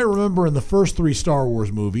 You might remember in the first 3 Star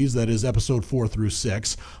Wars movies, that is Episode 4 through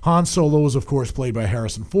 6, Han Solo was of course played by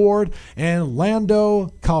Harrison Ford, and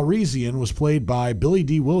Lando Calrissian was played by Billy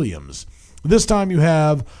D. Williams. This time you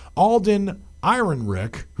have Alden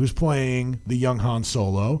Ehrenreich, who's playing the young Han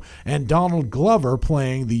Solo, and Donald Glover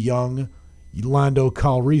playing the young Lando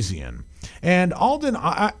Calrissian. And Alden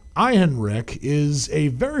Eichenrich is a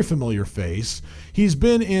very familiar face. He's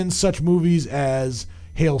been in such movies as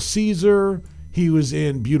Hail Caesar. He was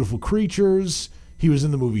in Beautiful Creatures. He was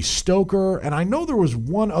in the movie Stoker. And I know there was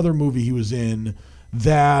one other movie he was in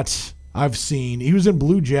that I've seen. He was in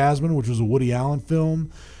Blue Jasmine, which was a Woody Allen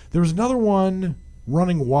film. There was another one,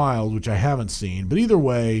 Running Wild, which I haven't seen. But either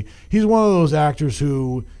way, he's one of those actors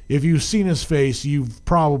who, if you've seen his face, you could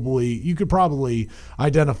probably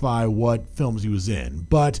identify what films he was in.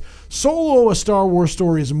 But Solo: A Star Wars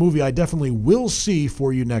Story is a movie I definitely will see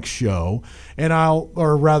for you next show. And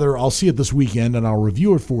I'll see it this weekend and I'll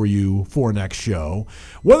review it for you for next show.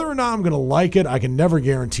 Whether or not I'm going to like it, I can never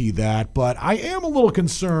guarantee that. But I am a little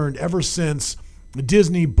concerned ever since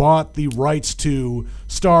Disney bought the rights to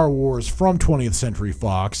Star Wars from 20th Century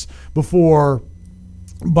Fox before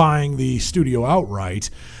buying the studio outright,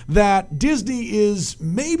 that Disney is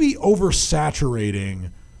maybe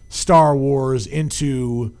oversaturating Star Wars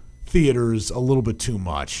into theaters a little bit too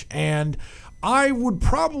much. And I would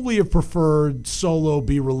probably have preferred Solo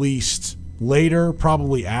be released later,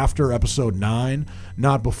 probably after Episode 9,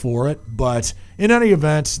 not before it. But in any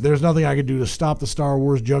event, there's nothing I could do to stop the Star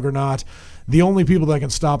Wars juggernaut. The only people that can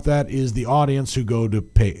stop that is the audience who go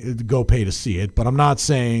pay to see it. But I'm not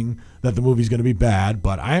saying that the movie's going to be bad,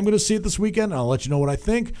 but I am going to see it this weekend, and I'll let you know what I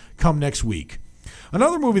think come next week.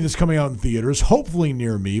 Another movie that's coming out in theaters, hopefully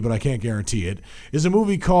near me, but I can't guarantee it, is a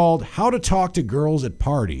movie called How to Talk to Girls at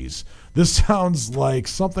Parties. This sounds like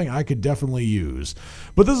something I could definitely use.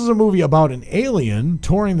 But this is a movie about an alien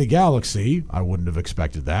touring the galaxy. I wouldn't have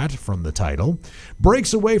expected that from the title.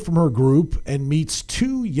 Breaks away from her group and meets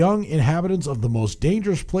two young inhabitants of the most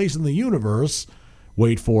dangerous place in the universe.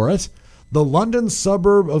 Wait for it. The London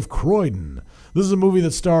suburb of Croydon. This is a movie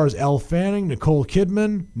that stars Elle Fanning, Nicole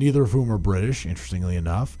Kidman, neither of whom are British, interestingly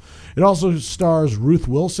enough. It also stars Ruth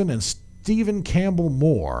Wilson and Stephen Campbell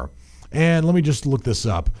Moore. And let me just look this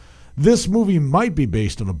up. This movie might be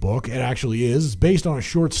based on a book. It actually is. It's based on a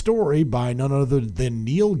short story by none other than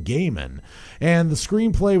Neil Gaiman. And the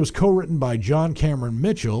screenplay was co-written by John Cameron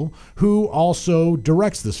Mitchell, who also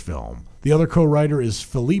directs this film. The other co-writer is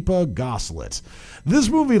Philippa Goslett. This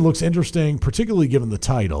movie looks interesting, particularly given the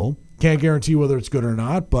title. Can't guarantee whether it's good or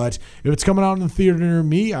not, but if it's coming out in the theater near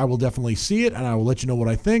me, I will definitely see it, and I will let you know what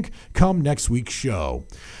I think come next week's show.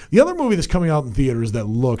 The other movie that's coming out in theaters that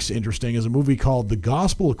looks interesting is a movie called The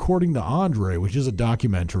Gospel According to Andre, which is a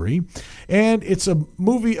documentary, and it's a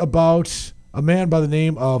movie about a man by the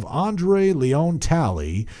name of Andre Leon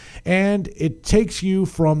Talley, and it takes you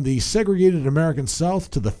from the segregated American South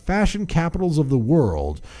to the fashion capitals of the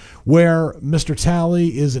world, where Mr.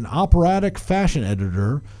 Talley is an operatic fashion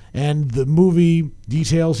editor, and the movie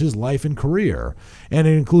details his life and career. And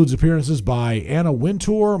it includes appearances by Anna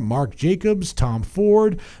Wintour, Marc Jacobs, Tom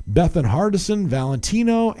Ford, Bethan Hardison,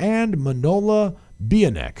 Valentino, and Manola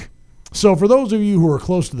Bianek. So for those of you who are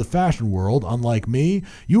close to the fashion world, unlike me,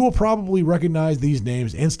 you will probably recognize these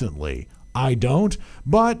names instantly. I don't,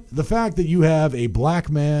 but the fact that you have a black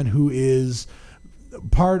man who is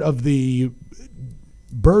part of the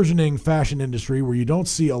burgeoning fashion industry where you don't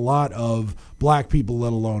see a lot of black people,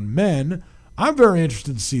 let alone men, I'm very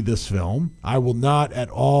interested to see this film. I will not at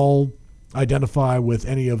all identify with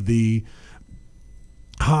any of the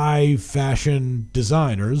high fashion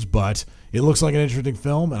designers, but it looks like an interesting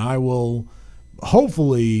film, and I will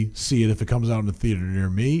hopefully see it if it comes out in the theater near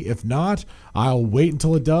me. If not, I'll wait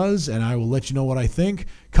until it does, and I will let you know what I think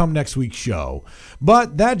come next week's show.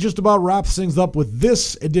 But that just about wraps things up with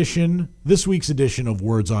this week's edition of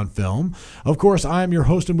Words on Film. Of course, I am your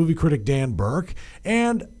host and movie critic, Dan Burke,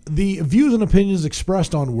 and the views and opinions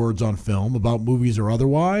expressed on Words on Film about movies or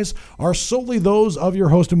otherwise are solely those of your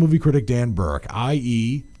host and movie critic, Dan Burke,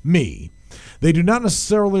 i.e. me. They do not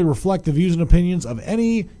necessarily reflect the views and opinions of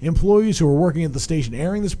any employees who are working at the station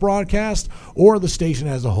airing this broadcast or the station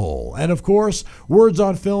as a whole. And of course, Words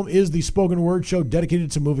on Film is the spoken word show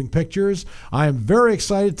dedicated to moving pictures. I am very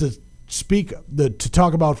excited to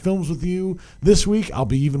talk about films with you this week. I'll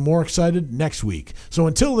be even more excited next week. So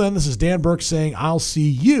until then, this is Dan Burke saying I'll see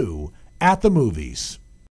you at the movies.